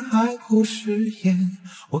时的海枯石烂，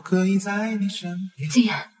我可以在你身边，静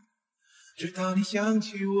言，直到你想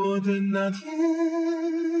起我的那天。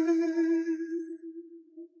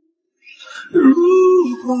如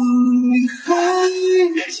果你还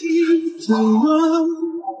记得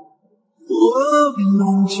我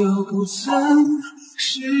们就不曾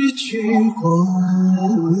失去过。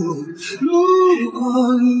如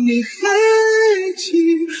果你还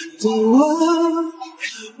记得我，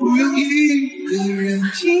不用一个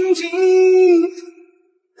人静静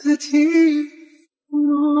的听我。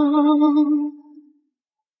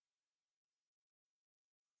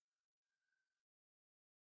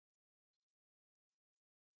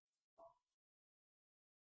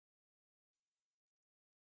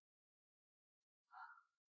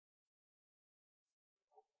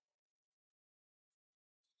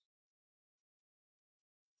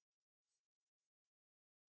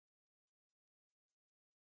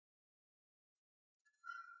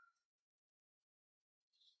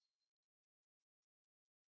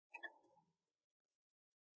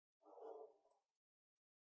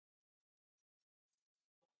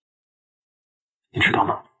你知道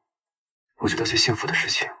吗？我觉得最幸福的事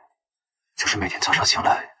情，就是每天早上醒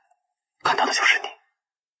来，看到的就是你。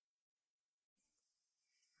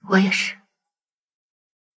我也是。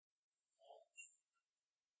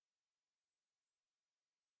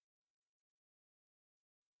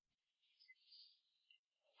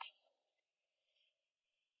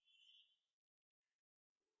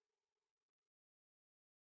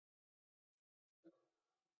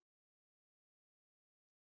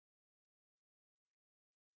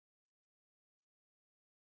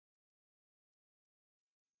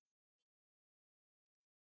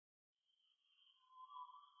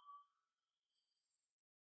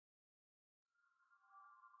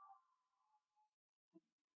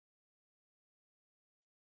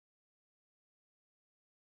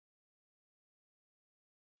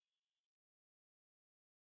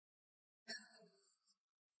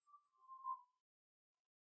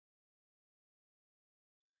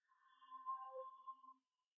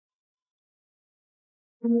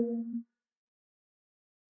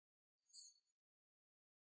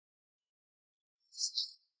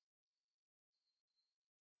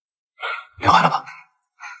聊完了吧？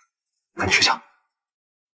那你睡觉。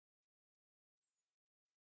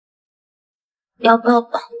要抱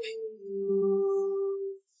抱。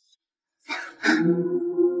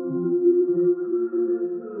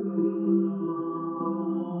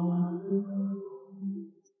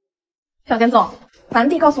小简总，梵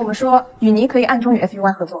蒂告诉我们说，雨妮可以暗中与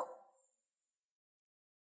FUY 合作。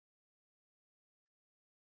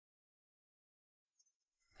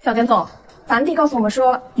小简总，梵蒂告诉我们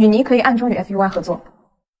说，雨妮可以暗中与 FUY 合作。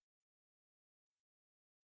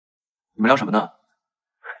你们聊什么呢？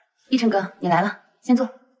一晨哥，你来了，先坐。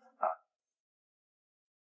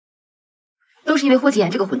都是因为霍启言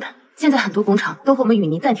这个混蛋，现在很多工厂都和我们雨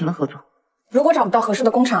妮暂停了合作。如果找不到合适的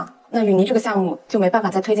工厂，那雨妮这个项目就没办法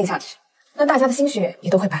再推进下去，那大家的心血也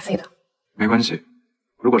都会白费的。没关系，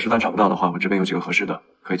如果实在找不到的话，我这边有几个合适的，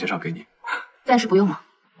可以介绍给你。暂时不用了，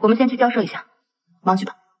我们先去交涉一下，忙去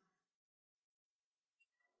吧。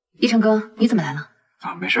一晨哥，你怎么来了？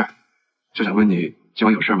啊，没事，就想问你今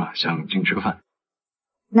晚有事吗？想请你吃个饭。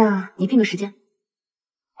那你定个时间。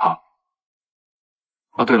好。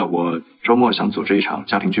哦，对了，我周末想组织一场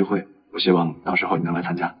家庭聚会，我希望到时候你能来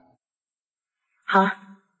参加。好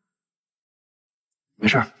啊。没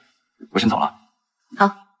事，我先走了。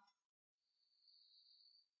好。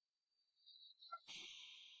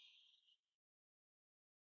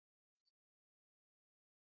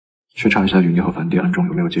去查一下雨妮和梵蒂暗中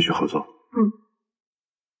有没有继续合作。嗯。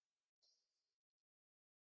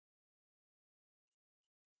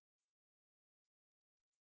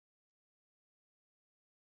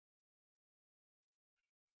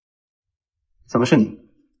怎么是你？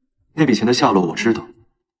那笔钱的下落我知道，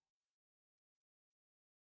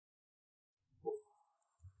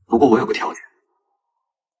不过我有个条件。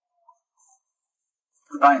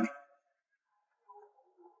我答应你。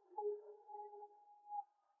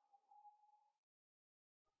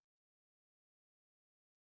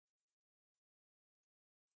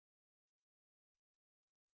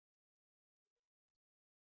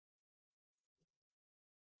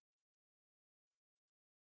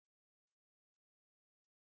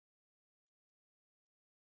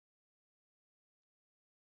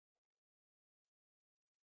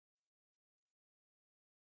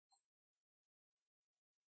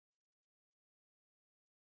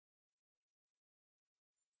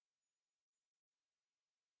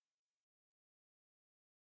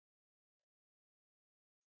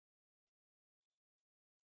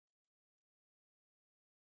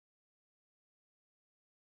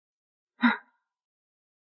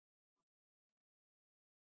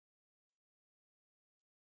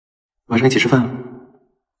晚上一起吃饭啊？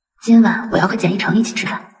今晚我要和简一成一起吃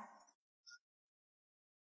饭。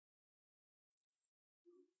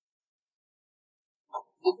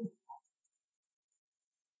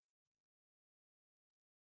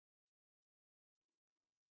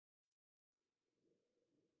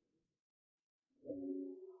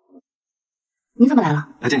你怎么来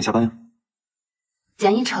了？来接你下班呀。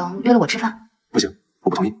简一成约了我吃饭。不行，我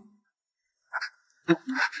不同意。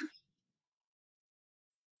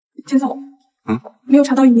简总，没有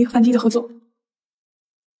查到雨妮和梵蒂的合作。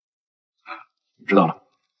知道了。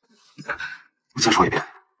我再说一遍，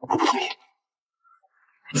我不同意。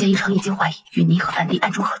简一成已经怀疑雨妮和梵蒂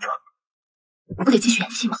暗中合作，我不得继续演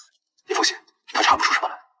戏吗？你放心，他查不出什么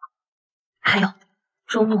来。还有，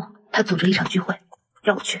周末他组织了一场聚会，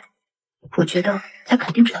让我去。我觉得他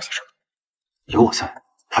肯定知道些什么。有我在，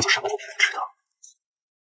他就什么都不用知道。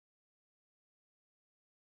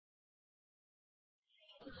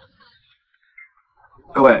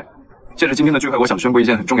各位，借着今天的聚会，我想宣布一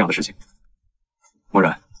件很重要的事情。默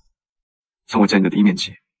然，从我见你的第一面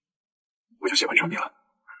起，我就喜欢上你了。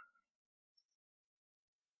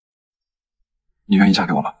你愿意嫁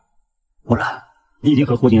给我吗？默然，你已经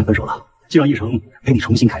和霍金言分手了，就让一成陪你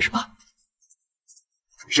重新开始吧。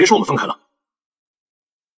谁说我们分开了？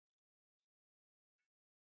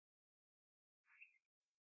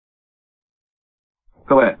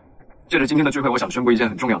各位，借着今天的聚会，我想宣布一件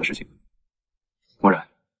很重要的事情。默然，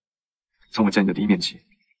从我见你的第一面起，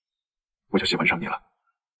我就喜欢上你了。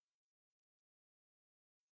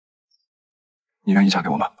你愿意嫁给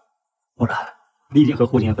我吗？默然，你已经和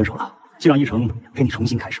霍金言分手了，就让一成陪你重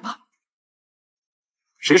新开始吧。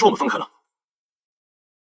谁说我们分开了？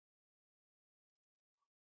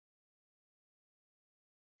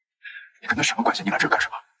你跟他什么关系？你来这干什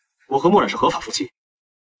么？我和默然是合法夫妻。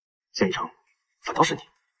谢一成，反倒是你，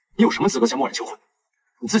你有什么资格向默然求婚？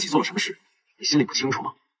你自己做了什么事，你心里不清楚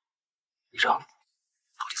吗？一成，到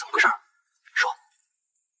底怎么回事？说。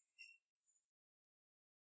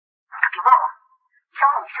别忘了，相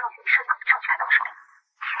容性女是怎么正确的处理。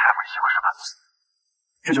你才不喜欢什么？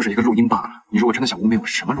这就是一个录音罢了。你如果真的想污蔑我，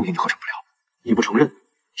什么录音都合成不了。你不承认，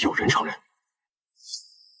有人承认。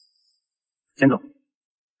钱总，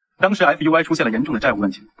当时 FUI 出现了严重的债务问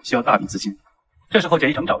题，需要大笔资金。这时候简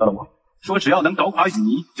一成找到了我，说只要能搞垮雨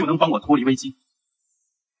泥，就能帮我脱离危机。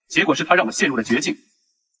结果是他让我陷入了绝境。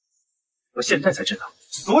我现在才知道，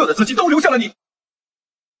所有的资金都流向了你。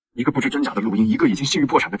一个不知真假的录音，一个已经信誉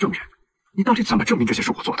破产的证人，你到底怎么证明这些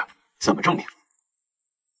是我做的？怎么证明？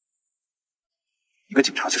你跟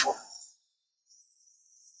警察去说。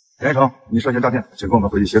严一成，你涉嫌诈骗，请跟我们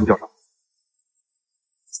回去协助调查。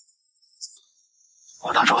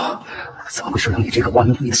我大周，怎么会收养你这个忘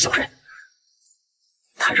恩负义的小人？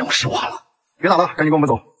太让我失望了。别打了，赶紧跟我们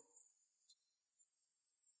走。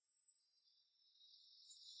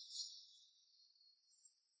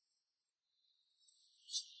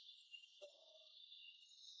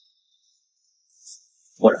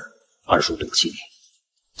默然，二叔对不起你。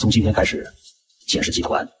从今天开始，简氏集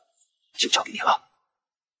团就交给你了。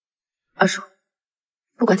二叔，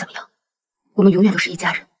不管怎么样，我们永远都是一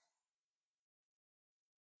家人。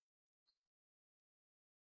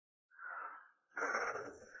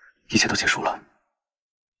一切都结束了，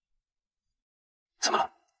怎么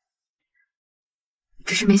了？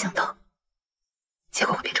只是没想到，结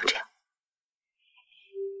果会变成这样。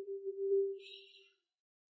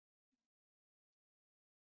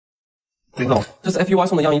林总，这次 FUI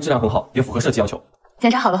送的样衣质量很好，也符合设计要求。检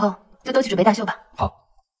查好了后，就都去准备大秀吧。好。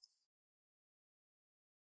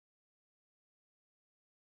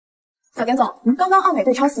小简总，刚刚奥美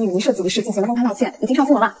对抄袭雨泥设计一事进行了公开道歉，已经上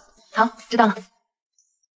新闻了。好，知道了。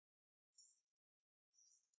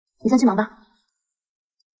你先去忙吧。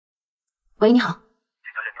喂，你好。简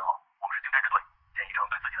小姐您好，我们是经侦支队，简一成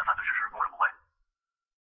对自己的犯罪事实供认不讳。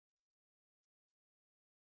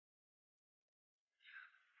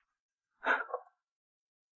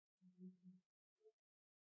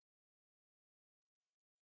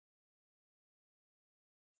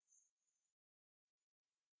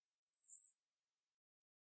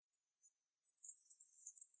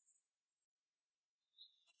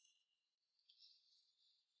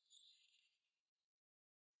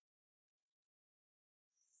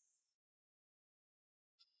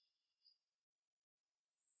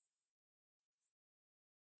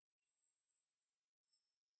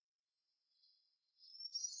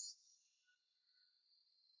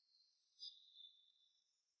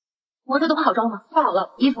模特都化好妆了吗？化好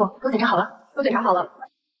了，衣服都检查好了？都检查好了。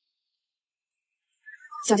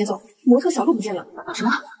小简总，模特小鹿不见了。什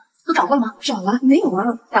么？都找过了吗？找了，没有啊。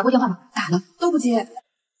打过电话吗？打了，都不接。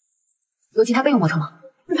有其他备用模特吗？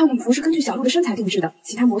日套礼服是根据小鹿的身材定制的，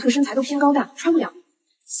其他模特身材都偏高大，穿不了。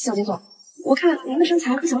小简总，我看您的身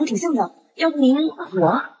材和小鹿挺像的，要不您……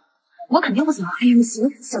我肯定不行。哎呀，你行，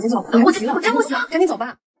小简总，我真不行，赶紧走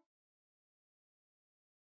吧。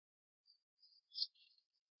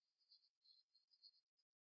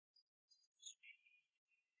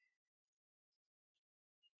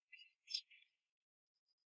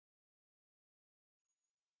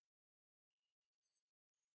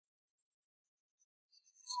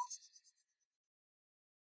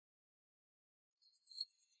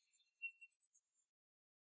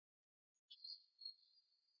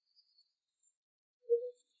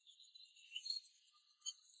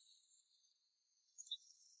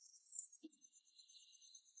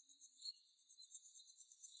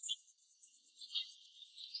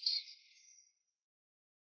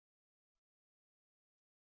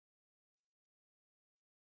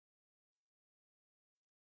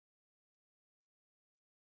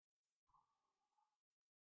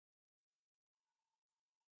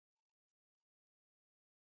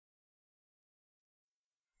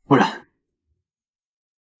漠然，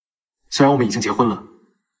虽然我们已经结婚了，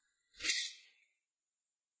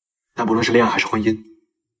但不论是恋爱还是婚姻，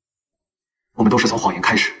我们都是从谎言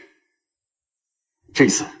开始。这一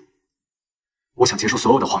次，我想结束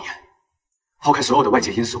所有的谎言，抛开所有的外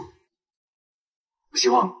界因素。我希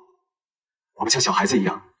望我们像小孩子一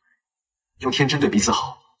样，用天真对彼此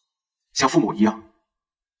好，像父母一样，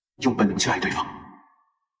用本能去爱对方。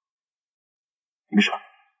你没事吧？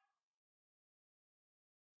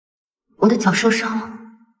我的脚受伤了，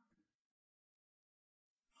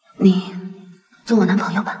你做我男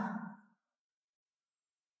朋友吧。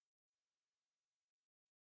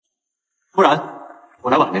不然，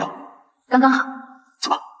我来晚了没有？刚刚好。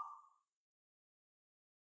走吧。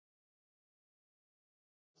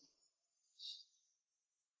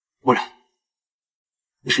漠然，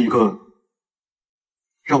你是一个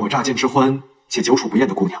让我乍见之欢且久处不厌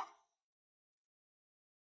的姑娘。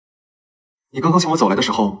你刚刚向我走来的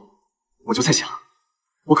时候，我就在想，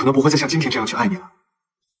我可能不会再像今天这样去爱你了。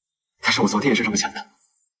但是我昨天也是这么想的。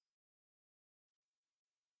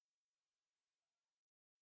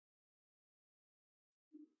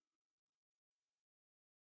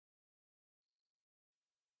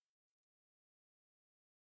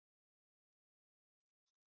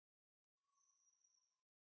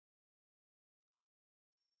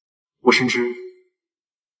我深知，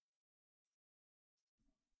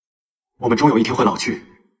我们终有一天会老去，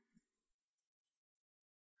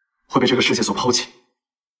会被这个世界所抛弃，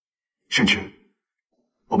甚至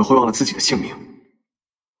我们会忘了自己的姓名。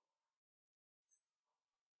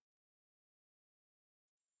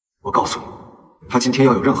我告诉你，他今天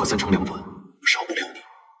要有任何三长两短，我饶不了你。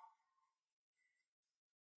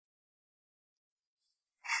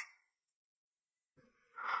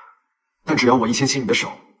但只要我一牵起你的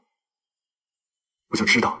手，我就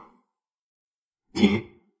知道，你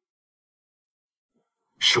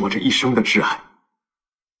是我这一生的挚爱。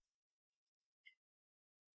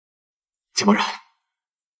季默然，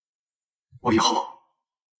我以后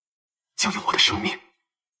将用我的生命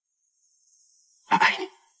来爱你。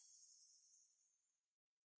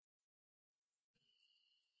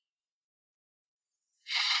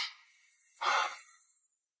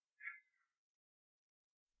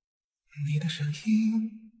你的声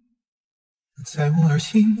音在我耳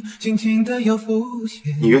心轻轻地又浮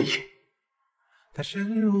现。你愿意它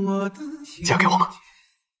深入我的心，嫁给我吗？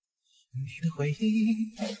你的回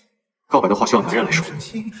忆，告白的话需要男人来说。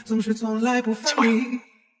总是从来不分离。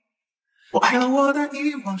我爱你。让我的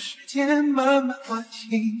遗忘时间慢慢唤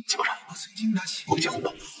醒。季默然，我们结婚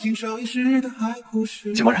吧。经受一世的海枯石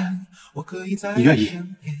烂，季默然，我可以在你愿意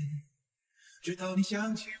直到你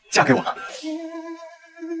想起我嫁给我吗？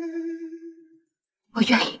我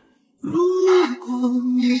愿意。如果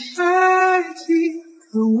你还记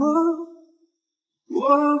得我，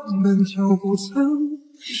我们就不曾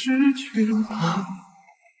失去过。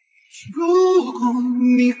如果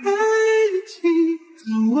你还记得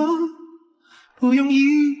我，不用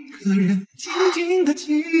一个人静静的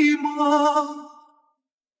寂寞。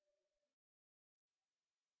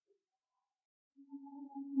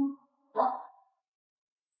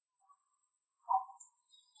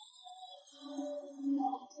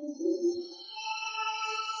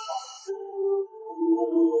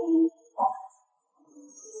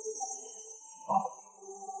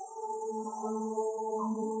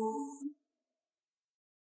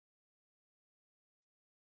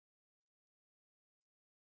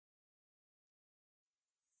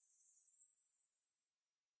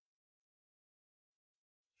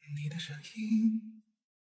你的声音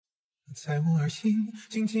在我耳心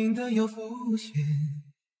轻轻地又浮现，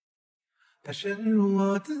它深入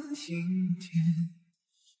我的心间。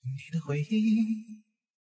你的回忆，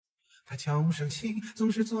它悄无声息，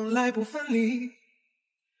总是从来不分离，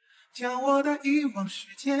将我的遗忘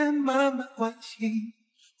时间慢慢唤醒。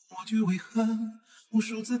我却为何无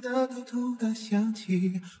数次的偷偷的想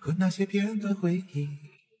起，和那些片段回忆，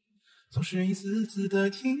总是一次次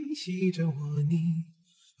的清晰着我你。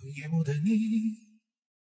夜幕的你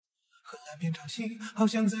和岸边潮汐，好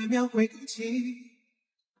像在描绘哭泣，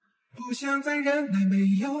不想再忍耐没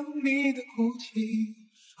有你的哭泣。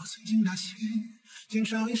曾经那些经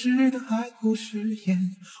受一世的海枯石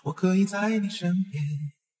岩，我可以在你身边，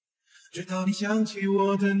直到你想起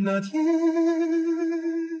我的那天。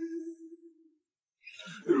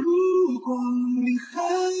如果你还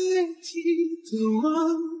记得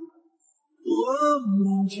我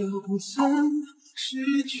们就不曾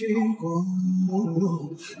失去过。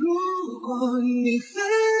如果你还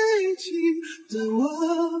记得我，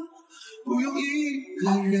不用一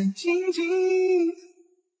个人静静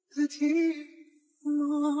的寂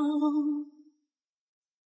寞。